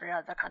 Israel, and every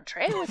other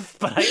country.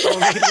 But I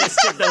only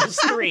listed those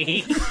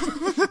 3.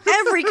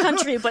 Every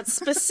country, but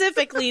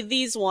specifically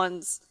these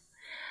ones.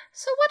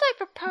 So what I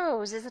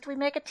propose is that we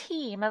make a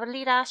team of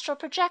elite astral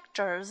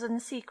projectors in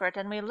secret,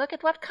 and we look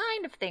at what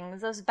kind of things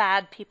those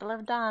bad people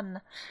have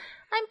done.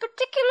 I'm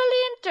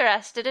particularly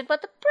interested in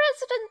what the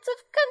presidents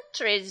of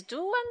countries do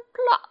and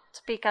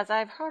plot, because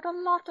I've heard a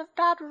lot of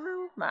bad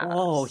rumors.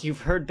 Whoa,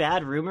 you've heard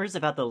bad rumors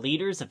about the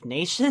leaders of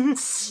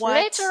nations? What?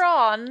 Later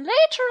on,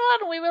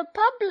 we will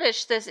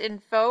publish this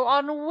info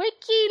on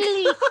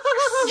WikiLeaks.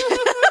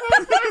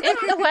 If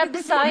the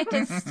website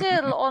is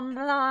still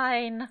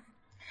online.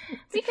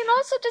 We can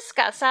also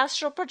discuss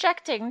astral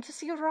projecting to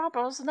see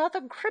robbers and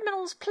other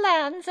criminals'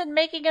 plans and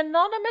making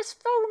anonymous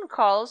phone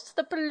calls to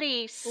the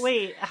police.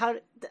 Wait, how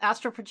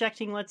astral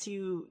projecting lets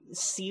you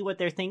see what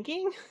they're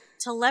thinking?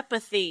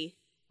 Telepathy.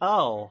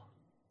 Oh.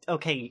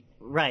 Okay,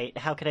 right.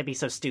 How could I be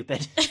so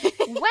stupid?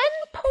 When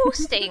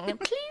hosting.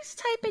 Please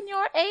type in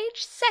your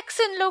age, sex,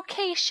 and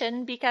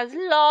location because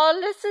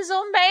lawless is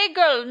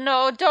Omegle.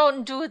 No,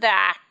 don't do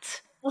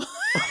that. What?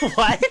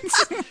 What?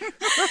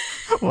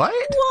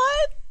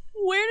 What?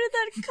 Where did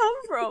that come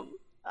from?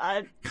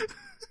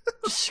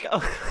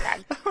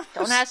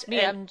 Don't ask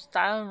me.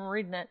 I'm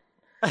reading it.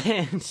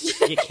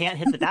 You can't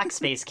hit the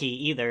backspace key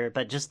either,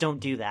 but just don't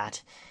do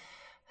that.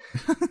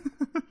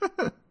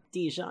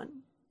 Dijon.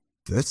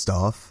 First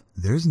off,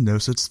 there's no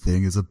such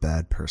thing as a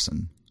bad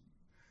person.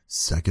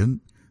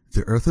 Second,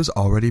 the Earth is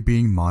already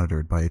being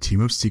monitored by a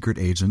team of secret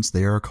agents.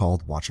 They are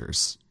called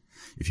Watchers.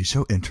 If you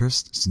show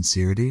interest,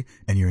 sincerity,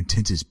 and your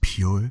intent is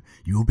pure,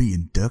 you will be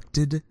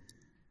inducted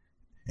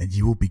and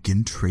you will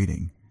begin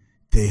trading.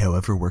 They,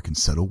 however, work in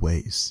subtle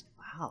ways.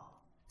 Wow.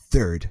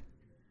 Third,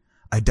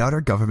 I doubt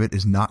our government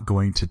is not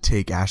going to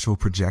take astral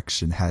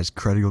projection as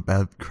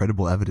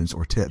credible evidence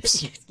or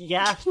tips.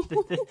 Yeah,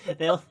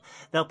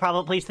 they'll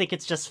probably think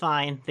it's just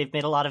fine. They've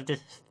made a lot of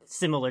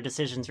similar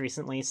decisions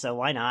recently, so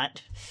why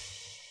not?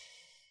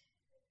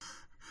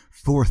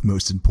 Fourth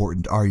most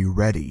important, are you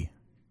ready?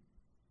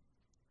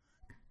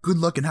 Good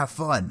luck and have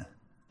fun.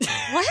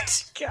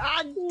 What?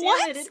 God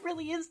damn it, it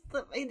really is.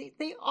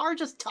 They are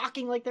just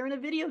talking like they're in a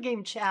video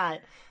game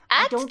chat.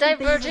 I At don't think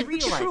they Divergent even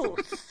realize it.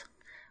 Truth.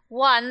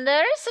 1.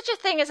 There is such a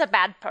thing as a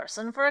bad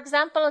person. For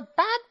example, a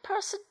bad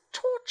person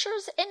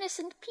tortures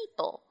innocent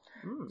people.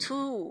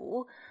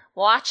 2.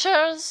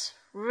 Watchers?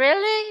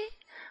 Really?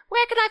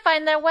 Where can I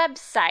find their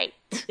website?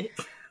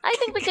 I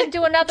think we can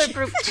do another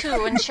group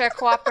too and share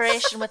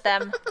cooperation with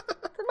them.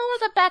 The more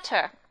the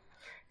better.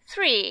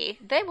 3.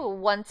 They will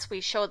once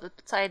we show the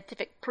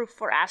scientific proof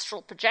for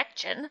astral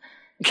projection.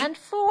 And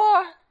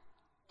 4.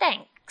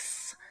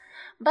 Thanks.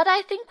 But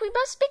I think we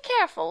must be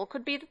careful.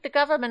 Could be that the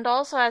government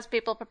also has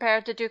people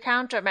prepared to do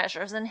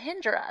countermeasures and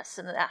hinder us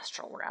in the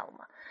astral realm.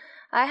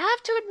 I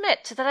have to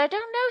admit that I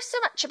don't know so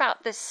much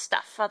about this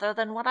stuff other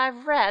than what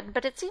I've read,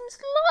 but it seems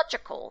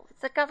logical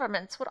that the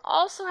governments would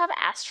also have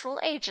astral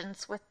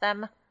agents with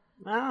them.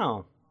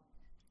 Oh.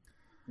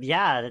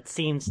 Yeah, that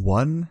seems...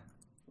 One,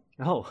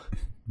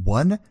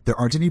 there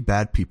aren't any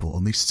bad people,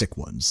 only sick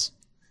ones.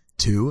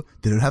 2,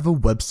 they don't have a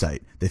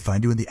website. They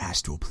find you in the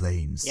astral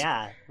planes.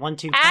 Yeah, 1,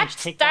 2, At punch,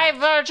 take that.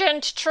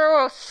 Divergent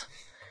Truth.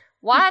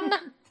 1,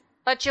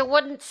 but you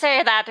wouldn't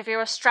say that if you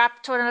were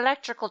strapped to an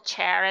electrical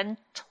chair and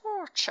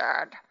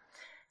tortured.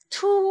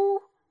 2,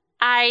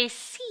 I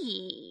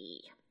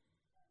see.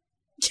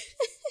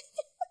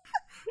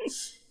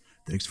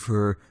 Thanks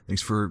for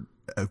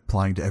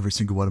applying to every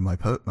single one of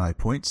my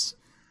points.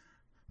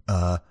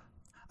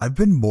 I've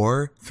been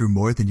through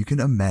more than you can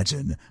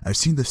imagine. I've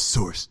seen the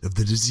source of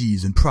the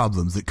disease and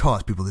problems that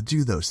cause people to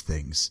do those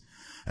things.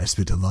 I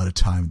spent a lot of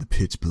time in the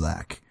pitch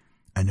black.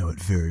 I know it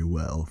very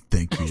well.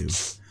 Thank you.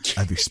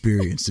 I've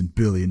experienced in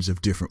billions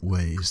of different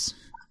ways.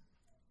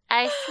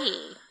 I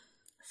see.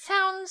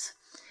 Sounds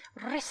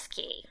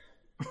risky.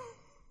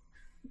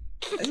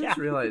 I just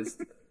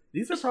realized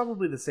these are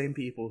probably the same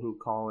people who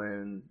call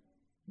in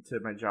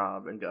to my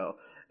job and go,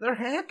 "They're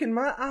hacking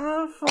my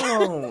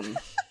iPhone."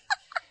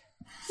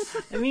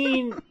 I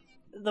mean,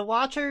 the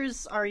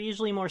Watchers are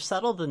usually more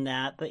subtle than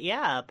that, but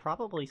yeah,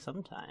 probably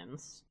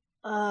sometimes.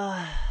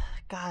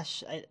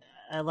 Gosh,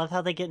 I love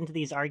how they get into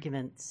these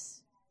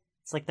arguments.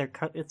 It's like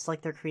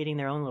they're creating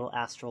their own little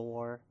astral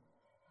war.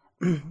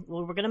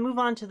 Well, we're going to move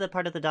on to the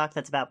part of the doc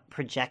that's about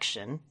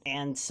projection.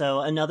 And so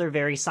another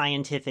very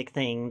scientific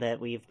thing that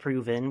we've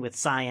proven with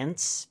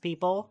science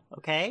people,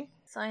 okay?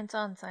 Science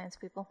on science,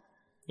 people.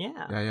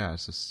 Yeah. Yeah.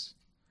 This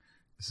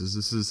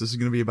is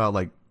going to be about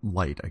like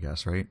light, I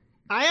guess, right?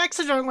 I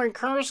accidentally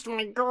cursed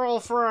my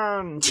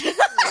girlfriend.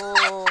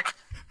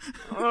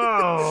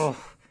 Oh.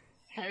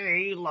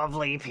 Hey,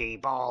 lovely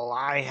people.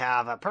 I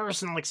have a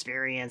personal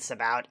experience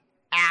about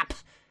app,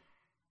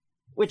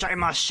 which I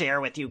must share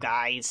with you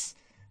guys.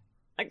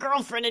 My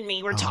girlfriend and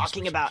me were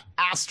talking about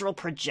astral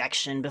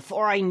projection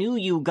before I knew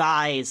you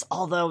guys,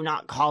 although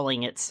not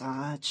calling it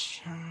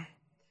such.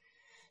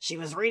 She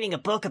was reading a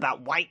book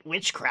about white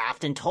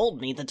witchcraft and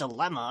told me the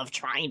dilemma of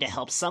trying to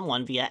help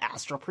someone via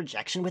astral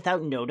projection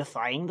without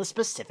notifying the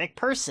specific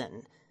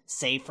person.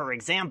 Say, for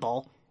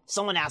example,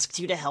 someone asks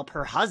you to help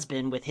her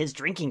husband with his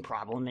drinking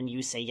problem and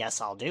you say, yes,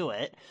 I'll do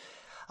it.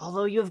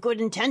 Although you have good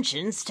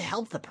intentions to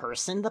help the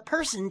person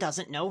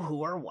doesn't know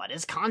who or what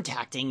is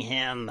contacting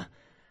him.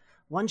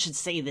 One should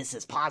say this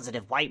is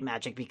positive white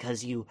magic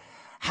because you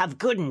have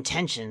good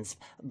intentions,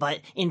 but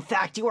in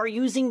fact you are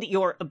using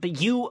your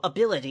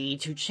ability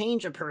to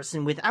change a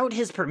person without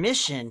his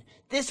permission.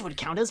 This would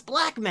count as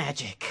black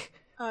magic.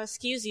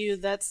 Excuse you,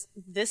 that's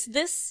this?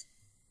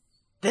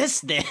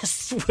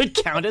 This would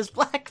count as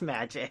black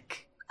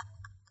magic.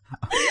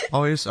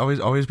 Always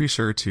be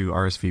sure to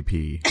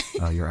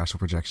RSVP your astral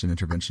projection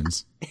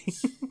interventions.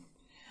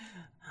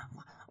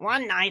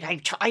 One night I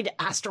tried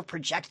to astral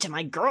project to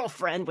my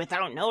girlfriend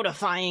without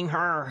notifying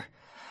her.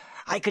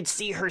 I could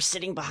see her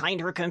sitting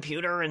behind her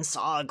computer and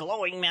saw a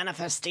glowing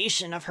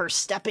manifestation of her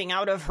stepping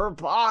out of her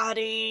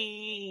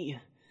body.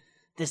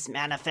 This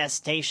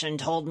manifestation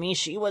told me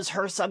she was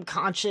her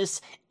subconscious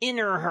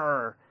inner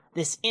her,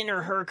 this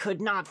inner her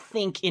could not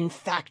think in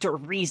fact or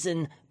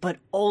reason, but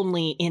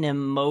only in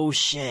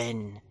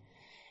emotion.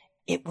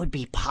 It would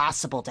be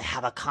possible to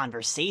have a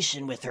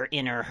conversation with her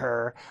inner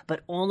her,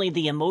 but only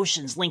the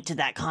emotions linked to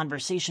that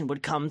conversation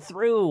would come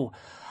through.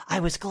 I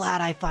was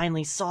glad I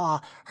finally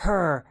saw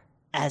her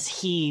as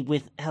he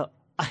with...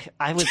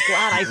 I was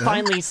glad I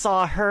finally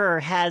saw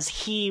her as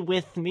he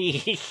with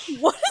me.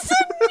 What does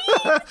that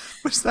mean?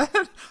 Was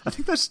that? I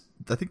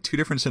think two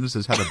different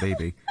sentences had a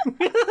baby.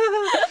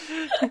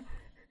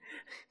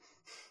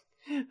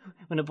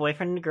 When a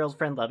boyfriend and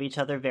girlfriend love each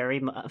other very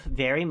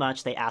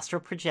much, they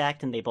astral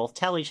project and they both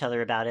tell each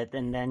other about it,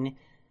 and then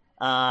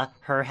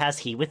her has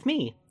he with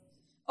me.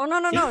 Oh,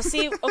 no.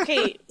 See,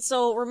 okay,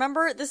 so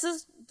remember,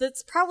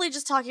 that's probably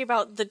just talking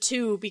about the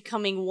two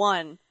becoming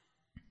one.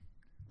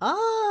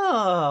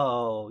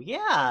 Oh,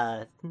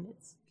 yeah.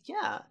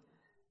 Yeah.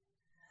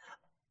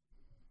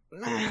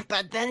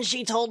 But then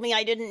she told me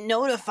I didn't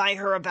notify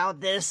her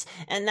about this,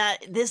 and that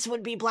this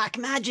would be black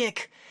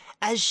magic.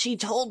 As she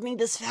told me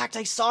this fact,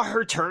 I saw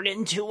her turn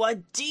into a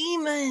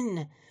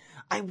demon.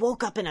 I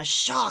woke up in a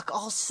shock.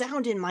 All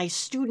sound in my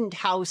student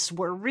house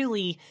were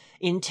really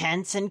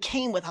intense and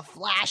came with a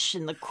flash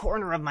in the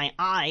corner of my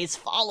eyes,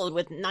 followed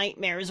with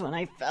nightmares when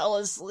I fell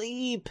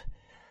asleep.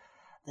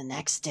 The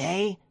next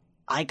day,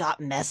 I got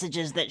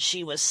messages that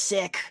she was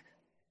sick,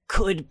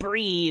 could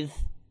breathe,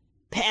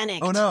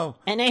 panicked, Oh no.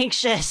 and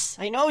anxious.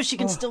 I know she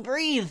can still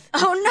breathe.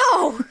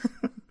 Oh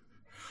no!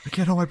 I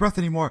can't hold my breath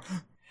anymore.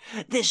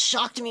 This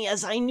shocked me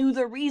as I knew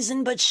the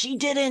reason, but she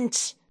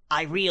didn't.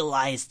 I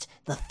realized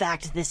the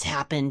fact this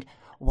happened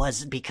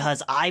was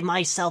because I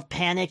myself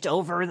panicked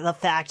over the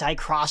fact I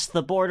crossed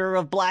the border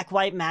of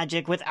black-white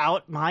magic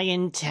without my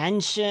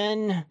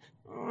intention.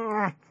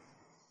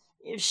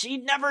 If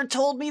she'd never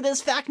told me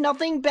this fact,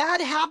 nothing bad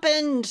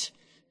happened.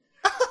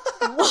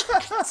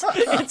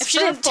 If she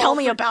didn't tell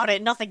me about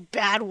it, nothing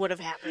bad would have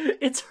happened.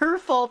 It's her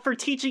fault for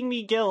teaching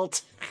me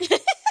guilt.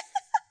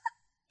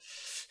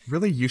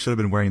 Really, you should have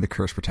been wearing the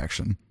curse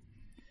protection.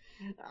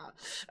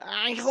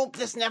 I hope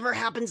this never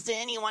happens to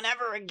anyone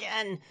ever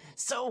again.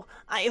 So,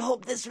 I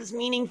hope this was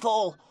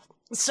meaningful.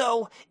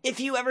 So, if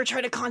you ever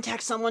try to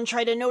contact someone,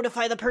 try to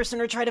notify the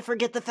person or try to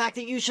forget the fact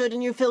that you should,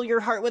 and you fill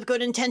your heart with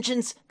good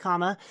intentions,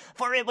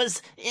 for it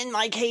was, in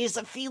my case,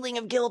 a feeling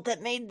of guilt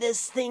that made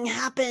this thing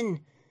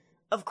happen.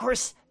 Of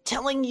course,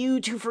 telling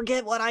you to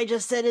forget what I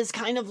just said is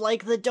kind of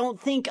like the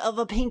don't think of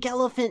a pink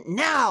elephant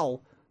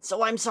now.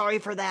 So I'm sorry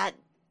for that.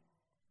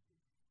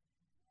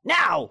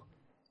 Now!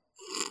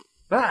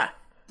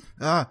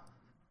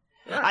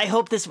 I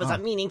hope this was a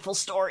meaningful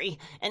story,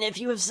 and if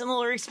you have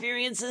similar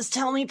experiences,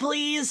 tell me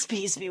please.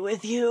 Peace be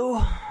with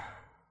you.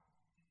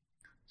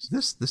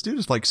 This dude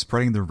is like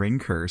spreading the ring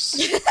curse.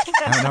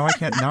 now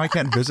I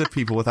can't visit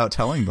people without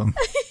telling them.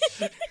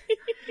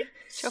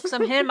 Joke's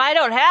on him. I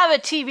don't have a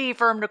TV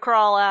for him to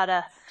crawl out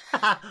of.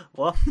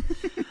 Well,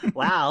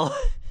 wow.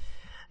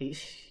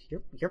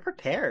 You're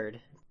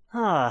prepared.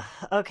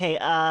 Okay,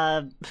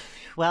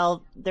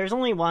 well, there's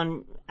only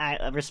one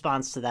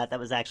response to that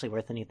was actually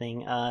worth anything.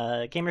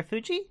 Gamer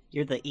Fuji,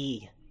 you're the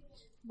E.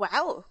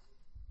 Wow.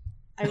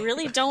 I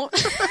really don't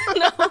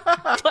know,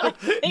 but I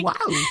think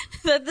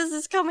that this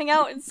is coming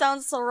out and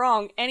sounds so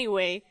wrong.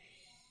 Anyway,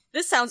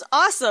 this sounds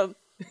awesome.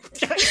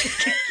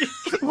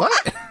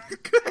 What?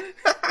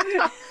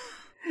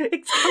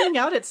 It's coming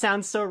out, it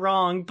sounds so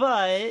wrong,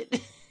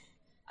 but...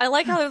 I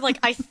like how they're like,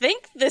 I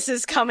think this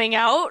is coming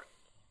out,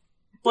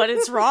 but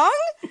it's wrong?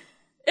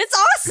 It's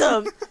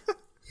awesome!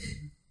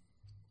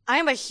 I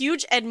am a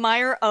huge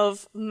admirer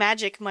of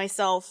magic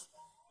myself.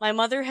 My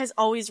mother has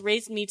always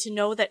raised me to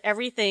know that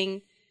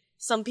everything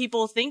some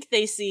people think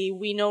they see,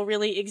 we know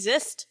really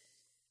exist.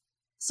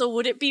 So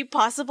would it be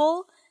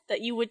possible that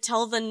you would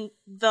tell the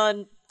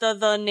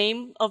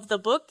name of the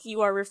book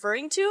you are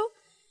referring to?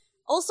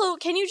 Also,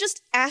 can you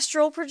just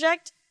astral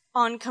project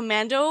on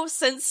commando,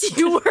 since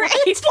you were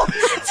able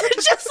to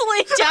just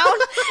lay down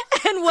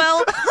and,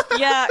 well,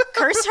 yeah,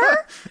 curse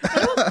her?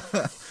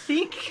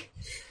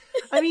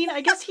 I mean,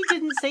 I guess he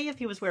didn't say if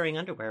he was wearing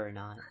underwear or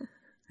not.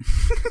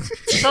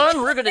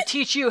 Son, we're gonna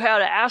teach you how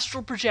to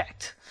astral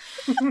project.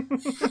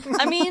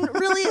 I mean,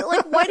 really,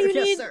 like, why do you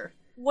Yes, need sir.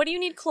 what do you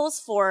need clothes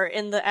for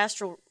in the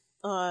astral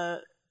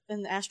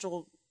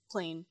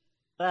plane?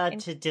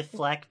 To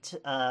deflect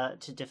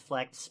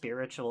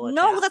spiritual attacks.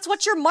 No, that's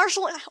what your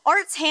martial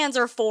arts hands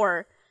are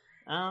for.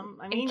 I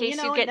mean,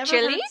 case you it get never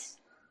chilly? hurts.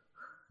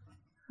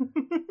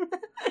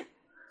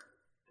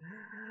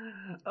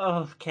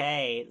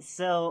 Okay,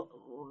 so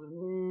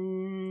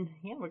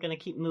yeah, we're gonna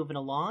keep moving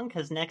along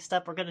because next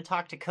up we're gonna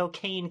talk to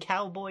Cocaine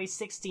Cowboy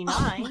 69.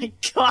 Oh my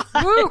god!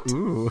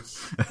 Ooh.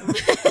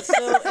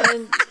 So,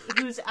 and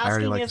who's I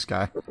already asking like if this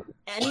guy.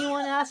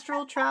 anyone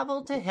astral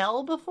traveled to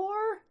hell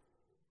before?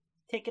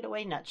 Take it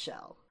away,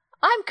 Nutshell.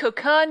 I'm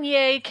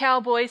Kokanye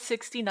Cowboy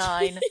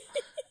 69.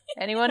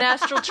 Anyone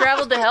astral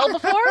traveled to hell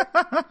before?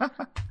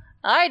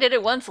 I did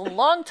it once a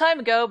long time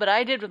ago, but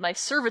I did with my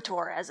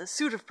servitor as a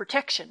suit of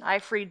protection. I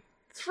freed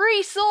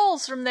 3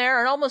 souls from there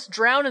and almost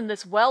drowned in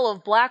this well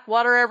of black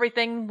water.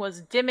 Everything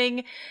was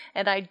dimming,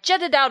 and I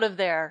jetted out of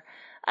there.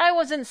 I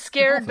wasn't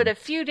scared, but a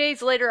few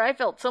days later I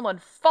felt someone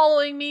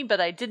following me, but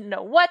I didn't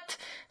know what,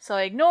 so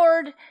I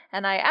ignored,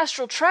 and I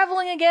astral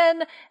traveling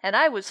again, and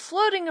I was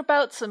floating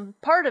about some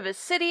part of a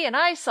city, and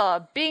I saw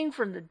a being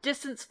from the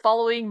distance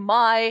following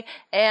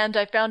and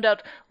I found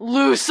out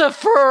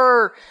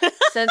Lucifer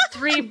sent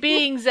 3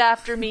 beings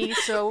after me,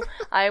 so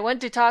I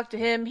went to talk to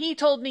him. He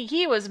told me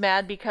he was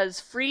mad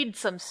because freed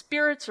some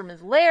spirits from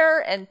his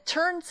lair and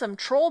turned some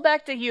troll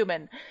back to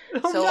human.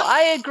 So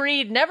I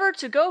agreed never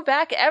to go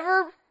back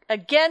ever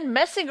again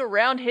messing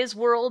around his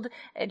world,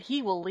 and he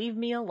will leave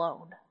me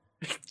alone.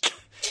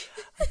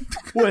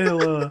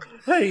 Well,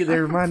 hey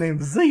there, my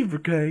name's Zebra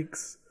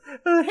Cakes.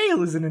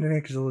 Hell isn't an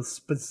actual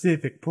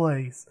specific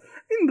place,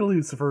 and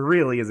Lucifer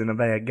really isn't a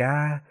bad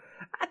guy.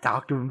 I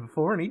talked to him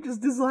before, and he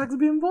just dislikes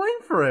being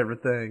blamed for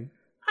everything.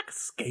 Like a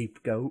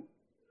scapegoat.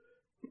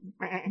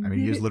 I mean,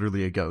 he is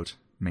literally a goat,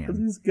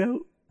 man. This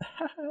goat.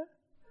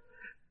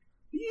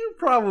 You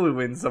probably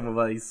win some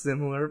of these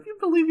similar. If you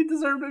believe you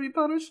deserve to be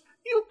punished,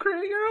 you'll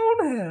create your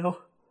own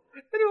hell.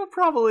 And you'll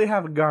probably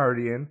have a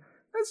guardian.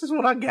 That's just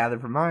what I gathered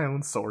from my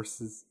own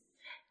sources.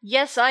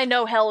 Yes, I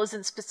know hell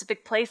isn't a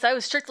specific place. I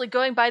was strictly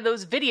going by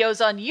those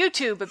videos on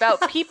YouTube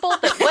about people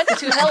that went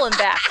to hell and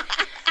back.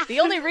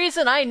 The only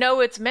reason I know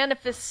it's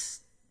manifestation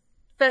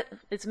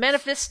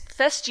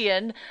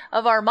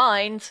of our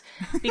minds,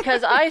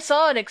 because I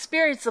saw and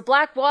experienced the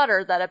black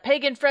water that a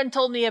pagan friend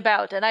told me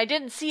about, and I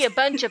didn't see a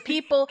bunch of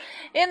people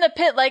in the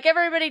pit like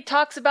everybody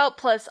talks about,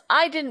 plus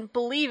I didn't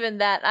believe in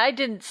that, I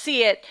didn't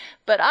see it,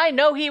 but I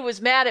know he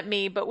was mad at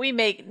me, but we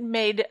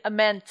made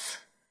amends.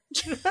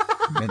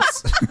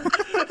 Mints.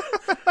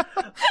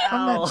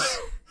 Ow.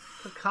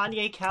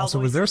 Kanye Cowboy. Also,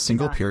 was there a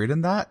single period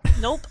in that?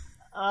 Nope.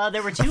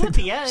 There were 2 at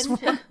the end.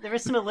 There were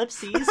some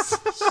ellipses.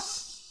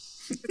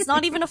 It's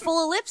not even a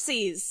full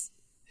ellipses.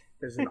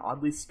 There's an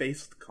oddly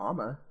spaced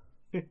comma.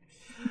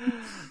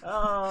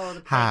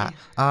 Oh, Hi,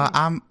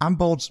 I'm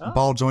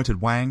ball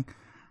jointed Wang,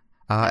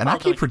 and I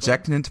keep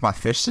projecting into my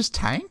fish's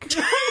tank.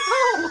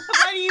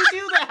 Why do you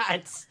do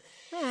that?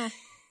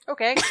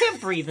 Okay. You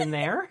can't breathe in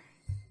there.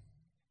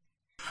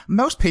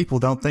 Most people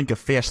don't think of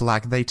fish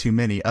like they too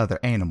many other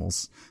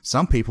animals.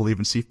 Some people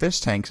even see fish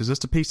tanks as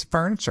just a piece of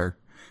furniture.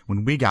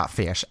 When we got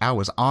fish, I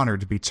was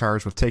honored to be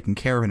charged with taking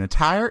care of an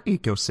entire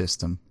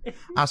ecosystem.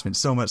 I spent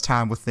so much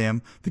time with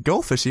them, the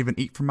goldfish even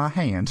eat from my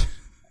hand.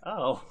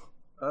 Oh.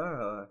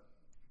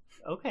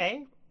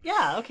 Okay.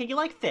 Yeah, okay, you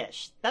like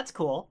fish. That's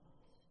cool.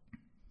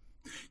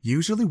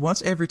 Usually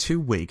once every 2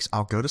 weeks,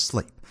 I'll go to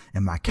sleep,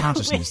 and my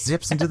consciousness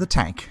zips into the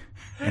tank,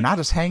 and I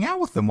just hang out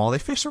with them while they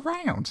fish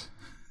around.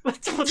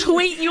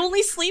 Wait, you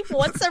only sleep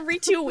once every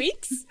 2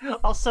 weeks?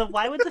 Also,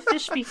 why would the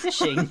fish be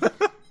fishing?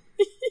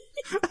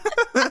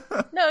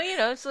 No,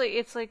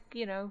 it's like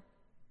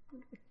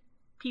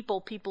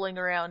people peopling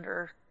around,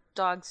 or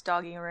dogs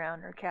dogging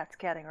around, or cats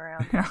catting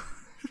around.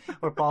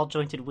 Or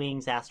ball-jointed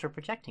wings astral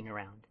projecting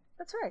around.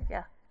 That's right,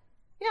 yeah.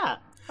 Yeah,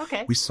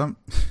 okay.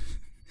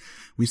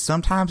 We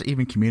sometimes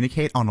even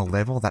communicate on a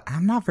level that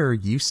I'm not very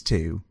used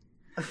to.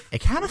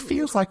 It kind of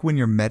feels like when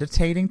you're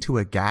meditating to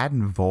a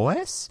guiding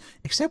voice,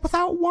 except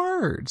without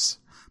words.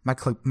 My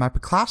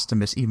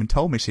Proclostomus even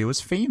told me she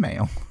was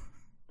female.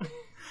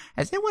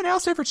 Has anyone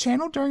else ever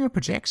channeled during a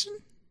projection?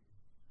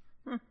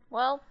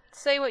 Well,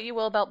 say what you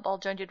will about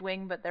ball-jointed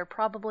wing, but they're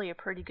probably a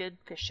pretty good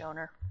fish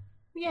owner.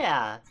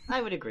 Yeah,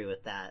 I would agree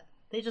with that.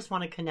 They just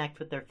want to connect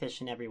with their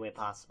fish in every way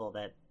possible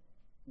that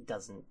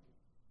doesn't...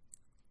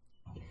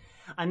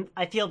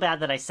 I feel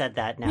bad that I said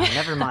that now.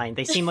 Never mind.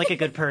 They seem like a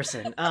good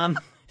person. Oh,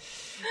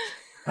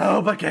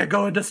 but I can't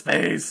go into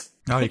space.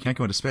 Oh, you can't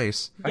go into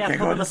space. I can't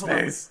go into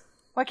space.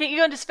 Why can't you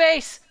go into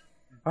space?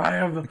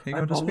 Can't go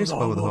into space with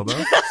a hobo.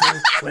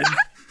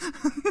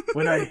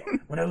 When I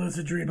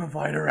lucid dream and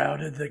flying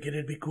around and thinking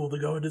it'd be cool to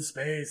go into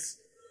space,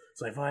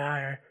 so I fly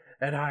higher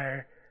and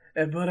higher,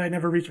 but I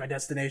never reach my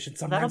destination.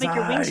 Sometimes that'll make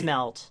your wings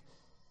melt.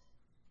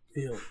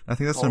 I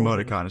think that's an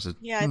emoticon. It's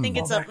Yeah, I think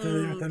it's fall a back to the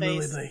earth face.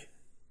 immediately.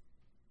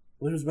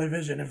 Lose my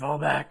vision and fall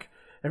back.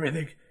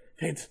 Everything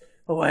fades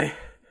away.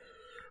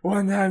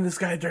 One time the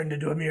sky turned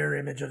into a mirror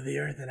image of the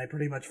earth, and I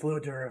pretty much flew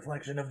into a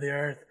reflection of the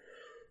earth.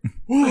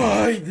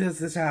 Why does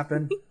this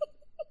happen?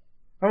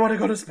 I want to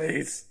go to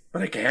space,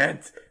 but I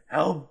can't.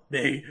 Help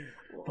me,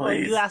 please. Well,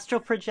 you astral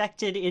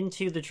projected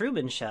into the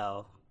Truman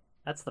Show.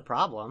 That's the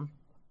problem.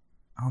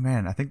 Oh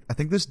man, I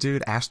think this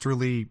dude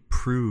astrally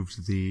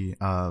proved the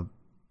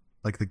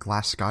the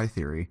glass sky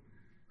theory.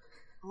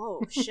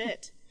 Oh,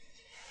 shit.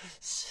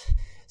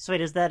 So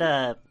wait, is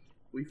that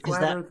We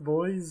flat Earth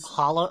boys.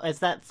 hollow? Is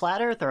that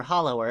flat Earth or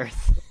hollow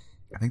Earth?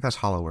 I think that's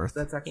Hollow Earth.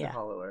 That's actually Yeah.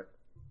 Hollow Earth.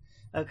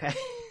 Okay.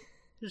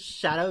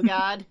 Shadow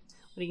God.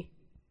 What do you?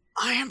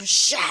 I am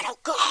Shadow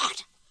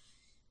God.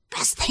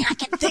 Best thing I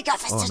can think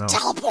of is Oh, to no.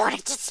 teleport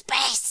into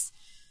space.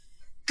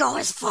 Go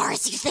as far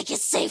as you think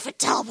is safe and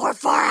teleport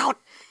far out.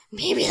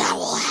 Maybe that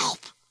will help.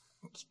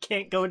 You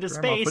can't go into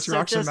Grandma, space. put your so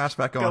oxygen just mask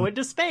back Go on.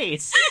 into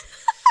space.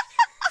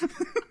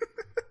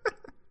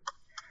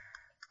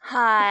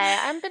 Hi,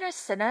 I'm Bitter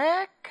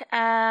Cynic,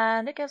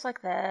 and it goes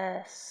like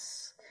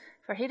this.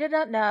 For he did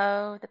not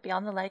know that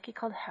beyond the lake he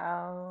called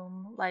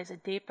home lies a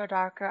deeper,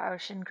 darker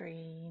ocean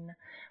green,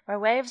 where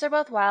waves are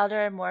both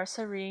wilder and more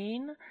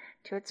serene.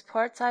 To its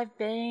ports I've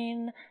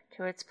been,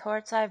 to its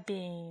ports I've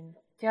been.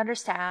 Do you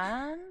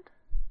understand?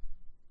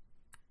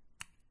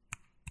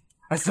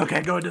 I still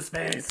can't go into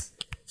space.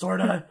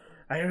 Sorta.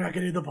 I am not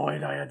getting the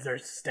point. I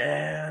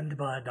understand,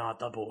 but not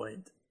the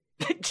point.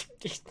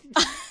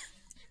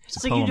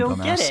 So you don't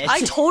get it.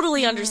 I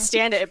totally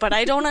understand it, but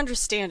I don't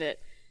understand it.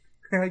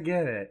 I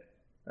get it.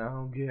 I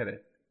don't get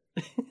it.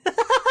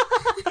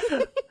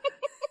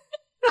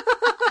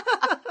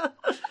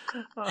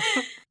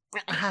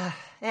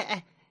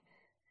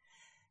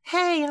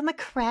 Hey, I'm a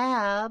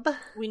crab.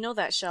 We know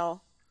that,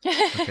 Shell.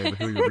 Okay, but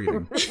who are you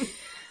reading?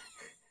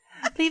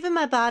 Leaving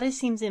my body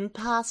seems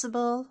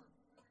impossible.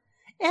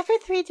 Every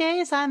 3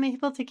 days, I'm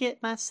able to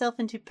get myself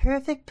into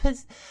perfect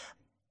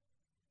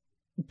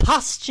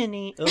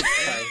posturing. Oh,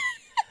 sorry.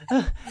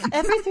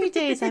 Every 3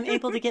 days, I'm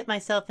able to get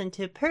myself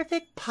into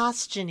perfect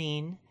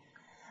posturing.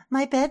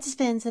 My bed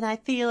spins, and I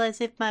feel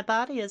as if my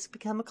body has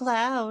become a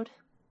cloud.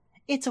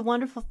 It's a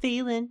wonderful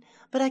feeling,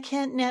 but I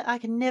can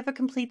never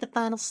complete the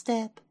final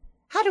step.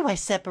 How do I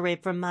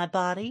separate from my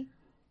body?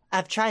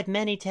 I've tried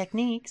many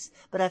techniques,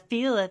 but I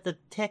feel that the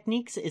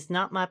techniques is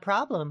not my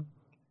problem.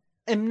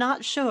 I'm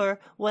not sure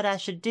what I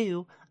should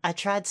do. I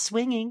tried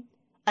swinging.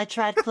 I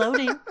tried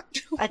floating.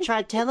 I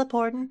tried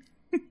teleporting.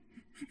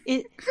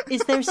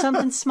 Is there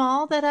something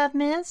small that I've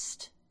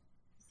missed?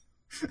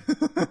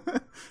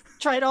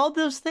 Tried all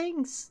those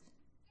things.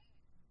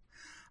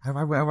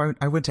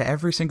 I went to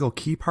every single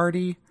key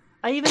party.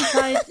 I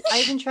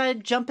even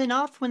tried jumping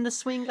off when the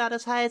swing got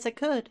as high as it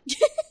could.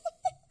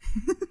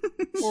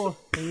 Well,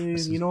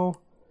 you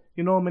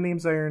know, my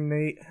name's Iron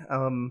Nate,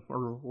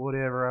 or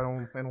whatever.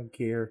 I don't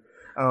care.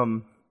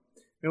 You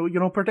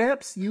know,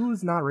 perhaps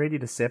you's not ready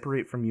to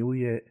separate from you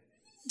yet.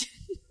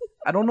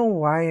 I don't know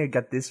why I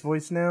got this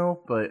voice now,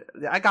 but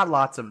I got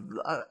lots of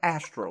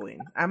astraling.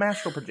 I'm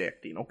astral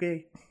projecting,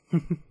 okay?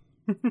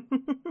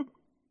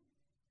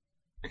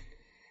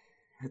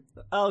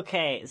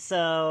 Okay,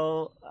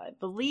 so I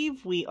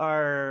believe we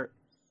are...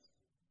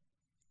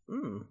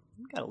 we've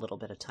got a little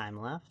bit of time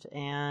left,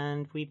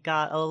 and we've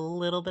got a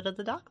little bit of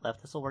the doc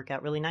left. This will work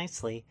out really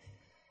nicely.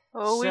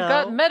 Oh, we've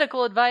got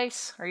medical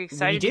advice. Are you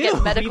excited to We get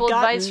do. medical We've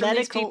got advice from these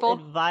medical people?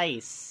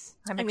 advice.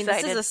 I'm I mean,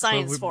 excited. this is a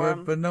science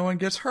forum. But no one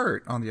gets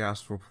hurt on the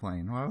astral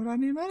plane. Why would I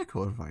need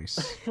medical advice?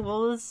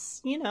 Well,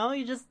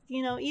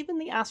 even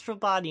the astral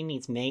body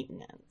needs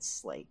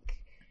maintenance. Like,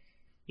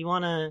 you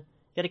gotta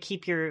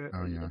keep your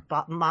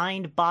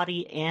mind,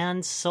 body,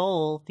 and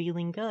soul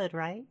feeling good,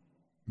 right?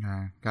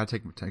 Yeah, gotta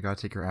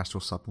take your astral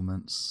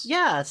supplements.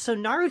 Yeah, so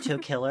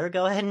Naruto Killer,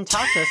 go ahead and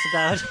talk to us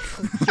about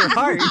your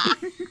heart.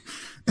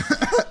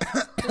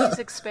 Please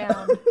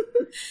expound.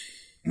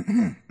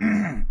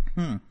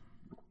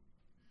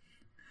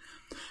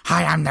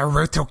 Hi, I'm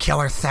Naruto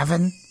Killer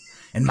 7,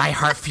 and my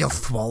heart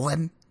feels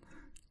swollen.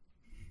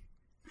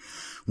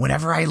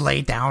 Whenever I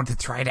lay down to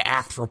try to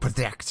astral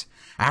project,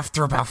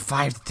 after about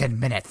 5 to 10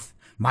 minutes,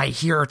 my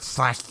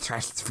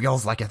heart/chest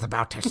feels like it's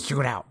about to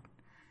shoot out.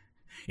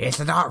 It's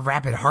not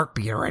rapid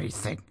heartbeat or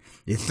anything.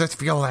 It just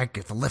feels like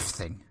it's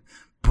lifting,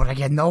 but I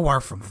get nowhere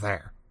from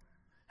there.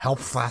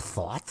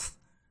 Help/thoughts?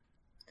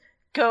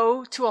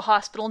 Go to a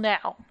hospital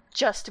now,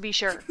 just to be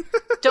sure.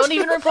 Don't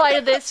even reply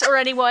to this or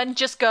anyone,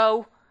 just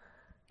go.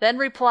 Then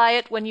reply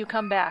it when you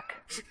come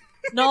back.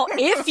 No,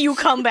 if you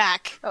come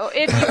back. Oh,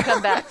 if you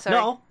come back, sorry.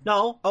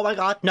 No, oh my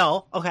god,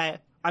 no, okay.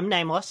 I'm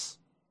nameless.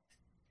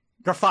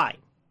 You're fine,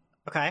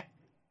 okay?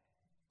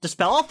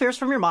 Dispel all fears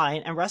from your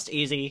mind and rest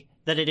easy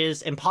that it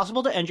is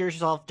impossible to injure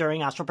yourself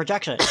during astral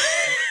projection.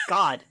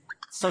 God,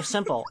 so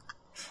simple.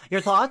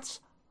 Your thoughts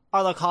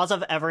are the cause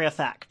of every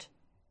effect.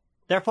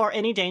 Therefore,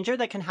 any danger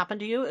that can happen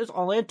to you is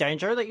only a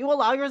danger that you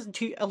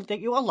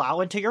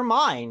allow into your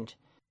mind.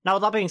 Now,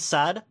 with that being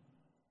said,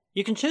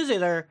 you can choose to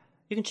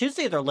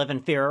either live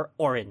in fear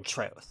or in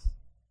truth.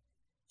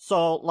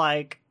 So,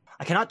 like,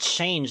 I cannot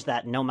change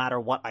that no matter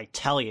what I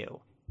tell you.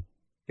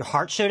 Your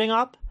heart shooting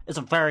up is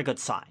a very good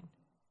sign.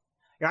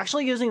 You're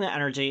actually using the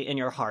energy in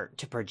your heart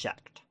to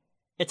project.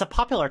 It's a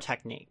popular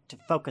technique to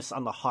focus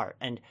on the heart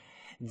and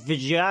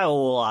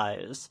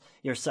visualize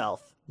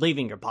yourself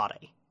leaving your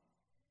body.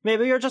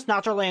 Maybe you're just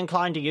naturally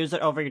inclined to use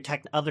it over your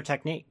other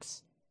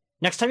techniques.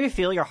 Next time you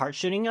feel your heart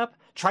shooting up,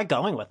 try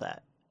going with it.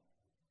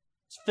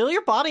 Feel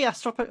your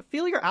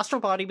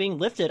astral body being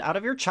lifted out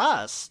of your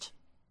chest.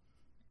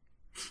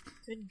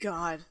 Good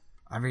God.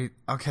 I mean,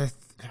 okay,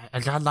 I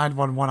got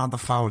 911 on the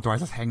phone. Do I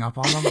just hang up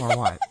on them or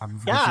what? I'm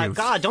Yeah, confused.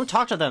 God, don't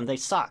talk to them. They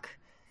suck.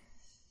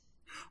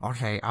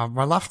 Okay,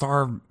 my left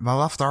arm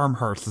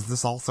hurts. Is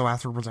this also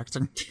astral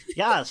projection?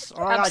 Yes.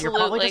 Oh my God, you're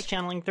probably Absolutely. just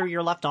channeling through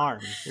your left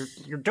arm.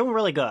 You're doing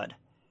really good.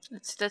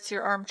 That's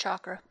your arm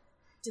chakra.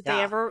 Did Yeah.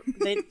 they ever?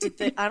 Did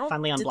they? I don't.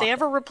 Finally Did unblocked they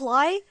ever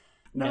reply?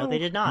 No, they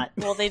did not.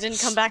 Well, they didn't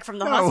come back from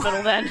the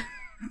hospital then.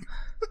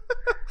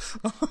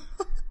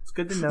 It's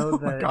good to know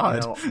that,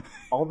 God.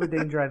 all the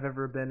danger I've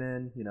ever been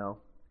in,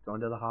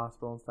 going to the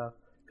hospital and stuff.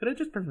 Could have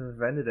just been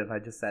prevented if I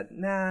just said,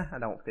 nah, I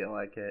don't feel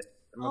like it.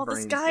 My this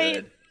brain's guy,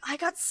 good. I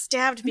got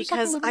stabbed Who's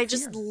talking because about I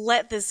just fear?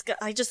 let this guy,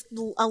 I just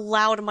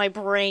allowed my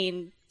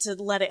brain to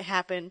let it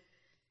happen.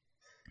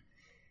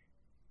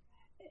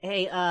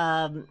 Hey,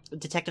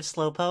 Detective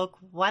Slowpoke,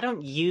 why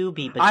don't you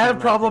be? I have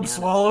Bajamma problems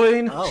Banana?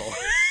 swallowing, Oh,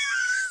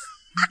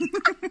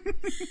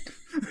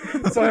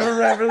 so I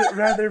have a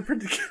rather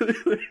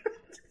particular...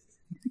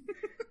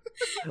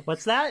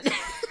 what's that?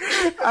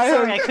 I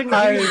Sorry, I couldn't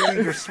hear you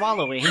when you're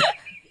swallowing.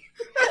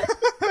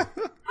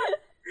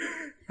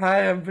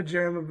 Hi, I'm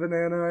Pajama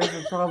Banana. I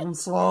have a problem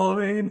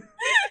swallowing.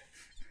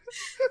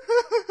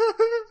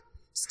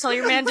 Just tell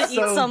your man to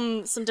eat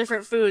some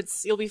different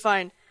foods. You'll be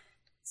fine.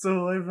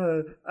 So I have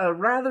a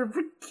rather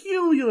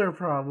peculiar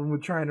problem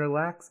with trying to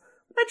relax.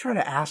 When I try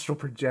to astral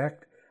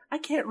project, I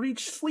can't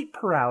reach sleep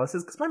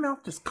paralysis because my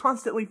mouth just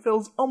constantly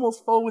fills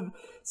almost full with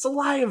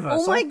saliva.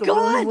 Oh so I my have to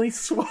God! willingly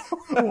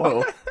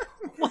swallow.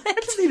 I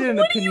just needed an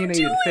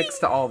opinionated fix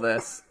to all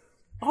this.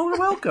 All are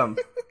welcome.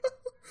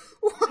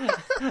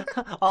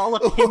 All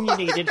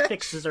opinionated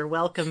fixes are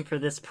welcome for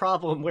this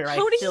problem where How I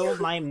do fill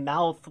my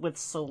mouth with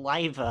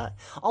saliva.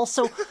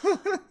 Also,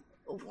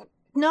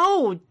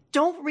 no,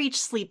 don't reach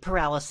sleep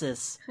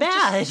paralysis.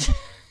 Bad.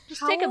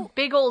 Just take a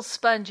big old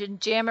sponge and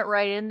jam it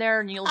right in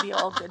there, and you'll be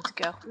all good to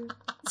go.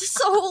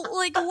 So,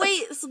 like,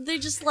 wait, so they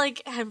just,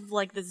 like, have,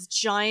 like, this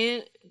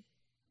giant,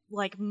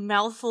 like,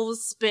 mouthful of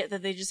spit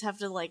that they just have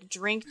to, like,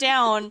 drink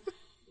down.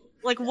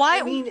 Like, why?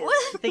 I mean,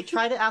 what? if they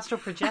try to astral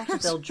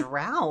project, they'll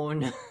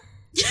drown.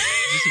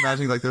 Just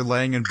imagining like they're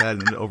laying in bed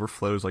and it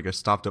overflows like a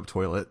stopped up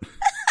toilet.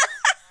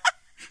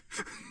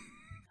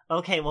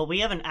 Okay, well, we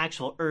have an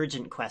actual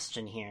urgent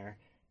question here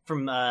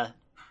from,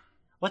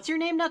 what's your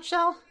name,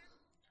 Nutshell?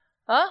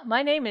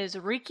 My name is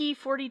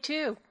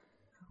Riki42.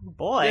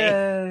 Boy.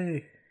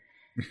 Yay.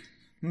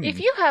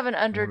 If you have an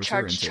was her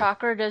undercharged into?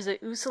 chakra, does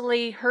it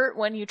usually hurt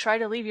when you try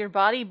to leave your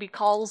body?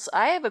 Because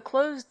I have a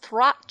closed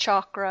throat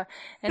chakra,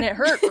 and it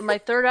hurt when my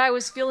third eye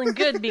was feeling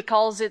good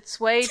because it's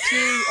way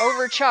too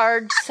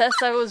overcharged since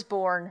I was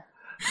born.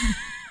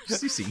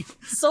 CC.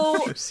 So,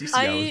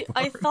 CC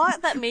I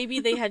thought that maybe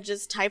they had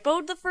just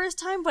typoed the first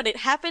time, but it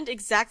happened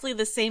exactly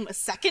the same a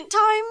second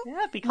time?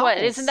 Yeah, because... What,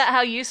 isn't that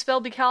how you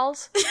spell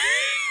because?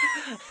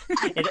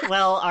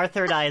 Well, our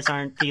third eyes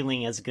aren't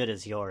feeling as good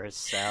as yours,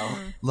 so...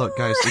 Look,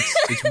 guys,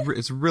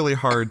 it's really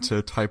hard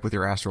to type with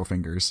your astral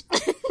fingers.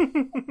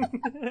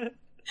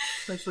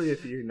 Especially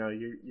if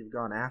you've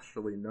gone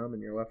astrally numb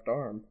in your left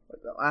arm,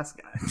 like that last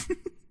guy.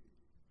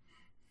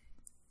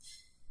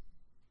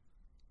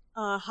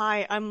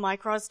 Hi, I'm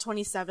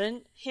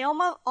Mycross27. Hey,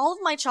 all of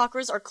my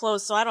chakras are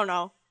closed, so I don't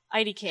know.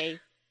 IDK.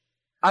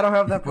 I don't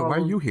have that But problem.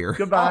 why are you here?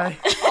 Goodbye.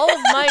 All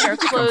of mine are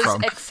come closed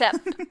from? except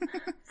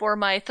for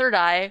my third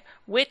eye,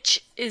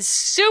 which is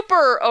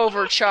super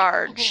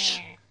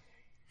overcharged.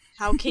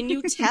 How can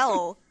you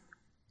tell?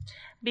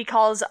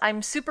 Because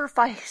I'm super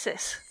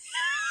physis.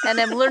 And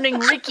I'm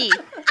learning Reiki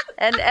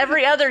and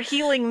every other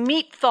healing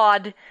meat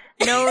thawed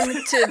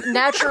known to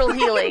natural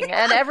healing.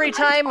 And every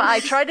time I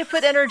try to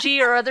put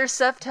energy or other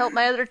stuff to help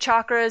my other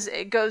chakras,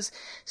 it goes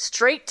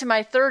straight to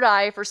my third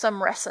eye for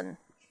some reason.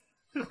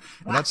 And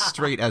that's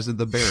straight as in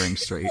the bearing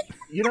straight.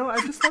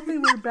 I just thought they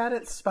were bad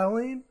at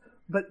spelling,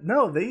 but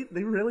no, they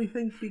really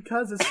think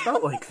because it's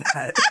spelled like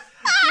that.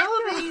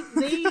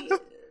 No, they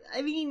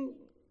I mean,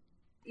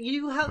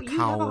 you'd have a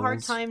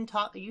hard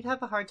Cowls. You'd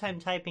have a hard time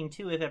typing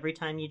too if every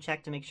time you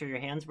checked to make sure your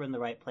hands were in the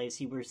right place,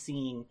 you were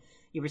seeing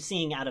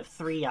out of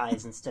 3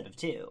 eyes instead of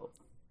 2.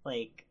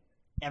 Like,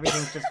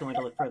 everything's just going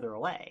to look further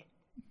away.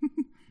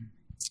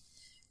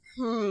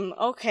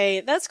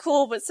 Okay, that's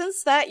cool, but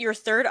since your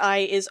third eye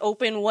is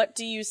open, what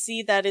do you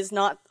see that is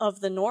not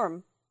of the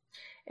norm?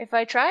 If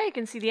I try, I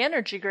can see the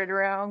energy grid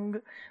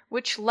around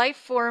which life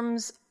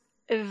forms.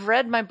 I've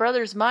read my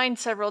brother's mind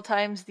several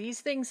times.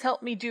 These things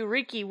help me do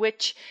Reiki,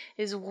 which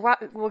is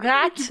what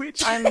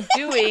I'm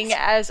doing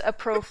as a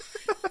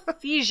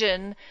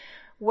profusion.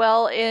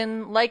 Well,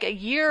 in like a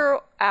year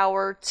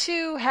or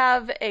two,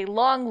 have a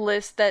long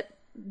list that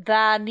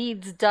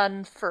needs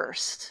done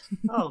first.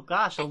 Oh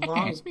gosh, a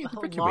long It's me, the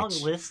Reiki long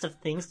witch. list of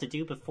things to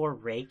do before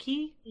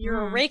Reiki?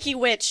 You're a Reiki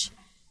witch.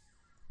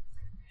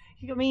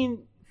 I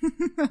mean,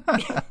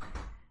 I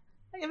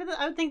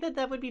would think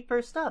that would be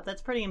first up.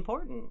 That's pretty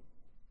important.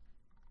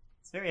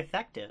 It's very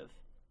effective.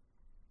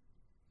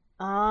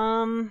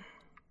 All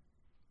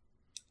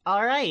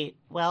right.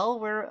 Well,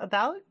 we're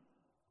about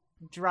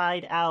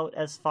dried out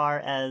as far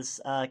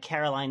as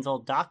Caroline's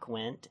old dock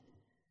went.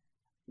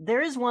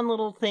 There is one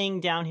little thing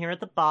down here at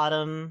the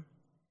bottom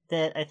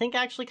that I think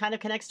actually kind of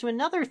connects to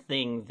another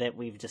thing that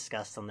we've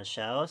discussed on the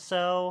show.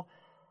 So,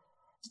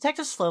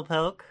 Detective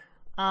Slowpoke,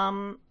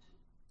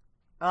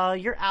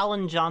 you're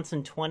Alan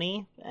Johnson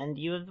 20, and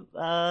you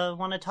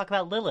want to talk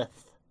about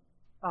Lilith.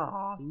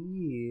 Aw,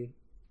 yeah.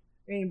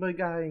 Anybody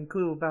got any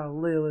clue about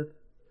Lilith?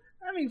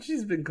 I mean,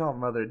 she's been called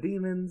Mother of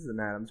Demons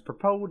and Adam's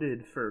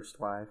purported first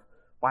wife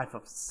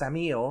of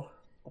Samiel,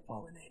 a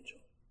fallen angel.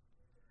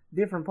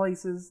 Different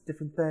places,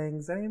 different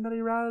things.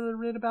 Anybody rather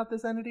read about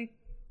this entity?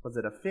 Was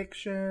it a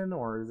fiction,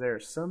 or is there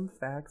some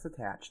facts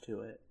attached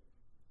to it?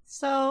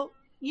 So,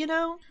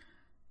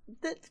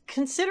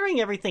 considering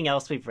everything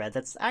else we've read,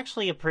 that's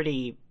actually a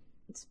pretty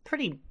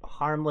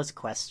harmless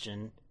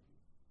question.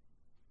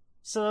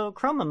 So,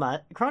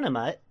 Chronomut,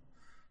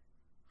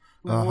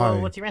 Hi.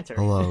 what's your answer?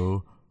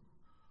 Hello.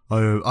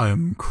 I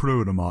am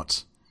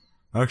Chronomut.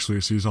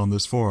 Actually, she's on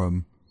this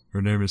forum.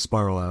 Her name is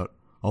Spiral Out.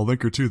 I'll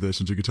link her to this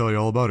and she can tell you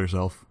all about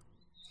herself.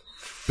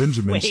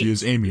 Benjamin, Wait. she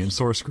is Amy in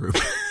Source Group.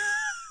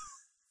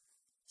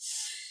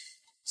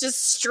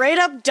 Just straight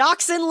up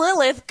doxing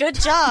Lilith. Good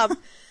job.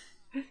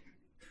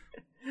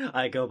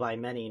 I go by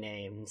many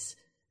names.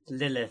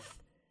 Lilith,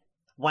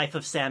 wife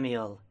of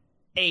Samuel,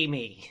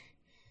 Amy.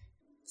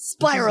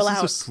 Spiral This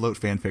out. is a Sloat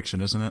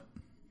fanfiction, isn't it?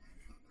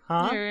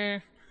 Huh?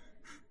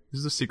 This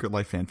is a Secret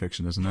Life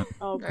fanfiction, isn't it?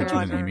 Oh, Between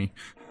God. and Amy.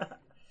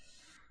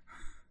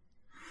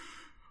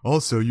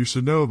 Also, you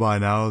should know by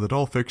now that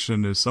all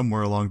fiction is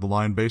somewhere along the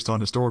line based on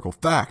historical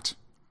fact.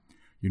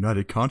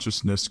 United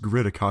Consciousness,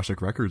 Grid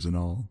Akashic Records and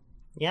all.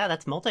 Yeah,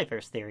 that's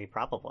multiverse theory,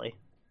 probably.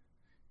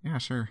 Yeah,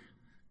 sure.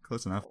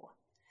 Close enough.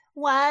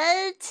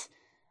 What?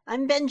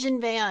 I'm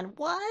Benjamin Van.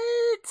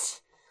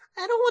 What?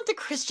 I don't want the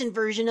Christian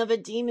version of a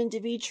demon to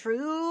be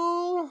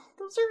true.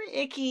 Those are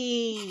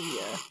icky.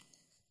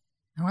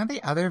 I want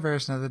the other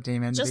version of the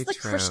demon Just to be the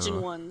true.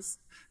 Christian ones.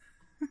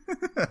 Those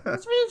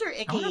versions are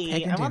I want a icky.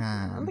 pagan I want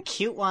demon. the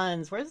cute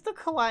ones. Where's the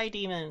kawaii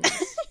demons?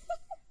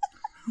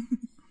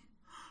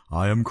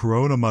 I am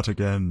Chronomut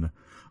again.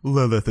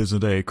 Lilith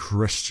isn't a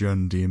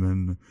Christian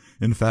demon.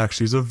 In fact,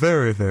 she's a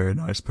very, very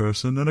nice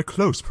person and a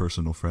close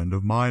personal friend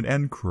of mine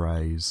and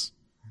Cray's.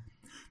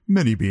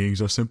 Many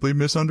beings are simply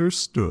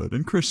misunderstood,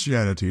 and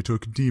Christianity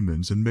took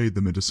demons and made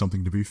them into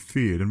something to be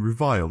feared and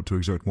reviled to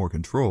exert more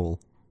control.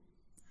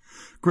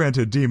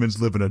 Granted,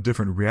 demons live in a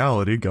different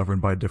reality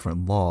governed by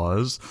different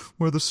laws,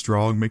 where the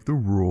strong make the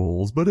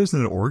rules, but isn't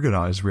an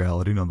organized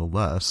reality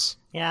nonetheless.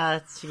 Yeah,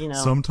 it's,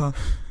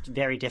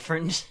 very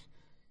different.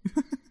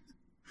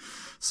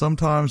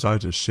 Sometimes I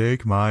just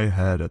shake my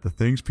head at the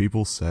things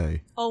people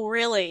say. Oh,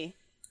 really?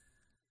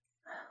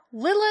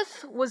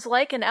 Lilith was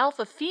like an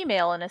alpha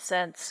female in a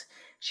sense.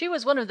 She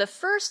was one of the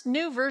first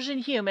new version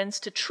humans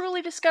to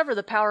truly discover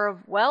the power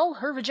of, well,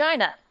 her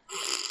vagina.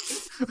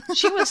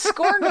 She was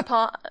scorned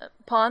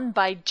upon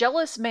by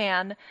jealous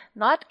man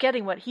not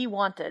getting what he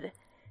wanted.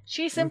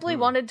 She simply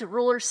wanted to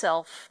rule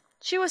herself.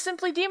 She was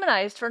simply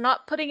demonized for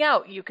not putting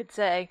out, you could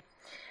say.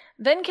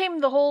 Then came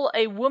the whole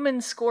a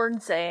woman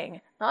scorned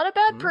saying. Not a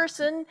bad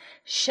person.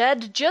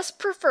 She'd just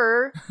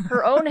prefer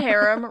her own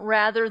harem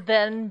rather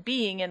than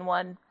being in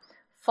one.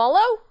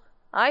 Follow?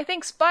 I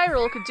think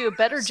Spiral could do a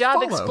better job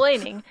Follow.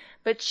 explaining,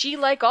 but she,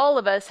 like all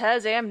of us,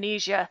 has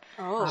amnesia.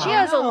 Oh. She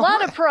has a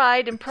lot of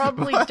pride and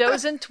probably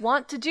doesn't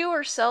want to do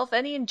herself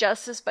any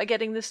injustice by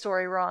getting the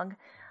story wrong.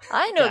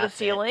 I know the That's it.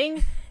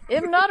 feeling.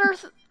 Am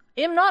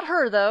not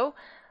her, though.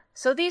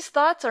 So these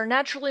thoughts are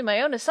naturally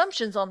my own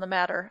assumptions on the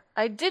matter.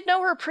 I did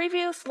know her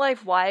previous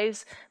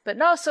life-wise, but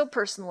not so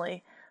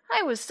personally.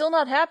 I was still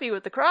not happy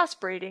with the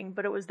crossbreeding,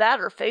 but it was that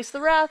or face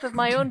the wrath of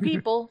my own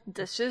people.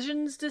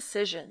 Decisions.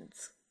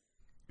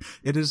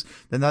 It is,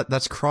 then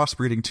that's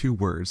crossbreeding 2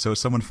 words, so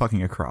it's someone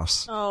fucking a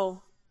cross.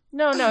 Oh.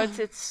 No,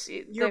 it's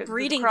You're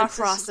breeding the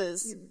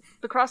crosses.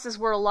 The crosses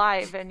were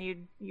alive, and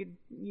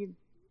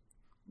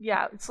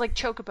yeah, it's like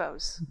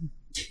chocobos.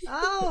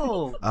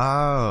 Oh,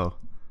 Oh.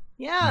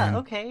 yeah, Man.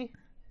 okay.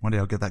 One day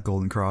I'll get that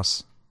golden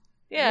cross.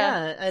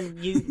 Yeah. And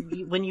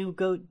you when you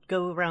go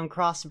around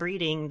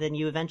crossbreeding, then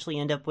you eventually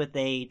end up with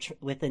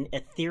an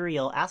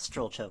ethereal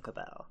astral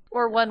chocobo.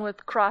 Or one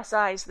with cross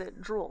eyes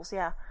that drools,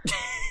 yeah.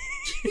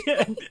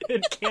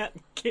 and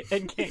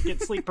can't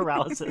get sleep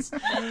paralysis.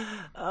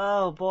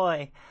 Oh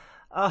boy.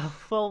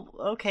 Well,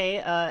 okay.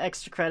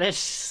 Extra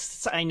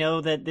credits. I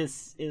know that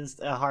this is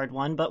a hard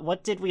one, but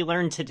what did we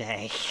learn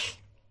today?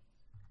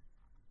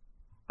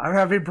 I'm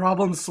having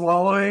problems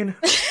swallowing.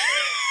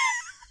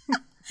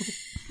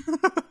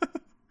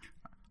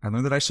 I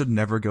learned that I should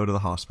never go to the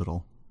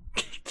hospital.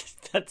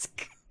 That's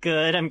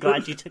good. I'm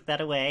glad you took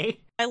that away.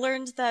 I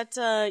learned that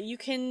you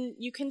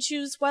can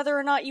choose whether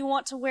or not you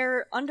want to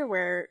wear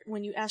underwear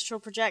when you astral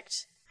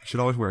project. I should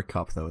always wear a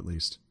cup, though, at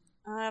least.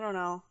 I don't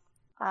know.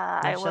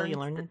 I Shall you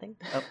learn anything?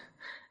 Oh,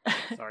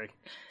 sorry.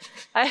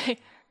 I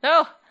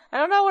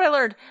don't know what I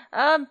learned.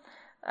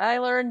 I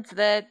learned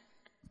that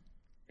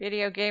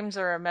video games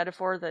are a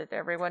metaphor that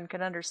everyone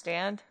can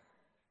understand.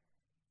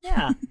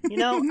 Yeah,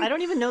 I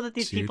don't even know that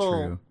these Too people.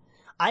 true.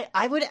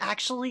 I would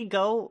actually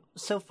go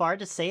so far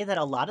to say that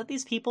a lot of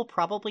these people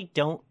probably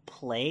don't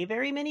play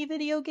very many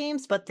video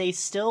games, but they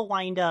still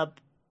wind up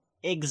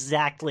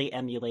exactly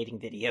emulating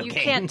video You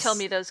games. can't tell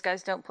me those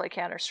guys don't play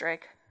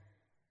Counter-Strike.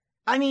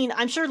 I mean,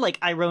 I'm sure, like,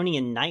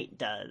 Ironian Knight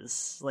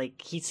does.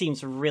 Like, he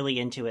seems really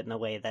into it in a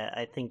way that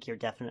I think you're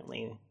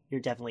definitely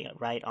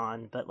right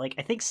on. But, like,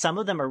 I think some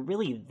of them are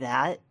really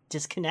that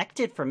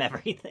disconnected from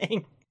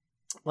everything.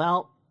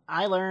 Well,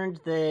 I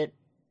learned that...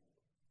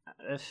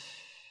 oh,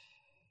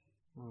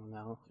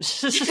 no.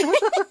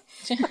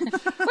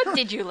 What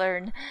did you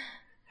learn?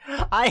 You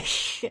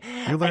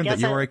learned that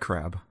guess you are a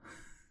crab.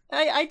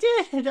 I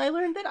did. I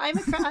learned that I'm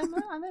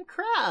a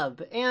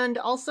crab, and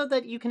also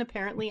that you can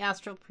apparently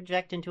astral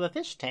project into a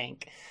fish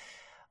tank,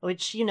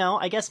 which, you know,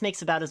 I guess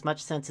makes about as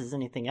much sense as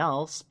anything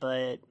else,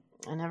 but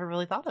I never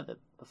really thought of it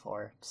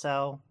before.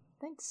 So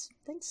thanks,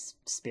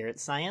 Spirit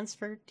Science,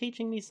 for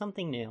teaching me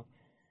something new.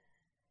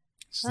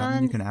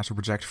 Something you can astral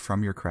project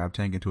from your crab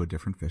tank into a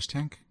different fish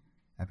tank?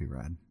 That'd be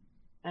rad.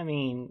 I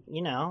mean,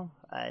 you know,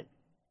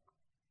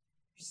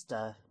 just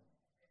a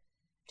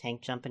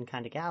tank jumping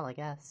kind of gal, I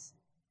guess.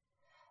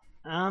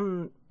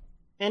 And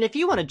if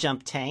you want to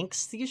jump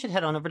tanks, you should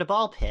head on over to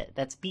Ball Pit.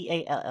 That's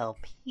BALLP.IT.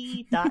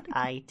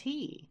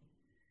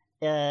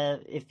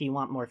 If you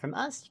want more from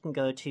us, you can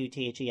go to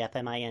thefmin.us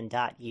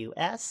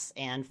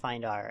and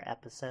find our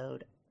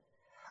episode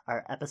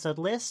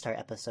list, our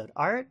episode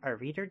art, our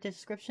reader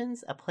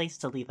descriptions, a place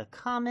to leave a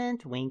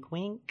comment, wink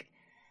wink,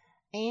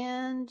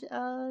 and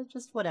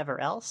just whatever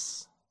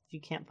else. If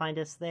you can't find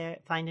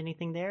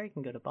anything there, you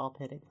can go to Ball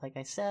Pit, like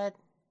I said.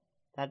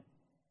 That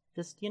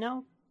just, you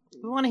know,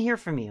 we want to hear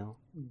from you.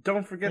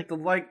 Don't forget to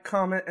like,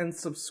 comment, and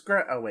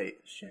subscribe. Oh, wait.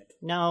 Shit.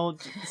 No,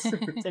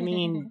 I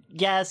mean,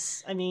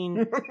 yes. I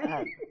mean,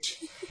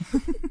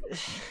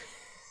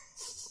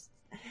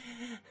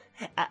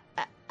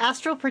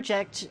 astral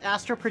project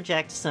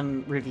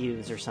some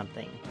reviews or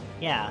something.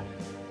 Yeah.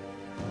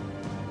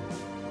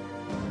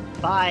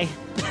 Bye.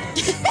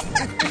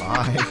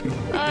 Bye.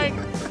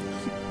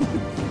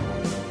 Bye.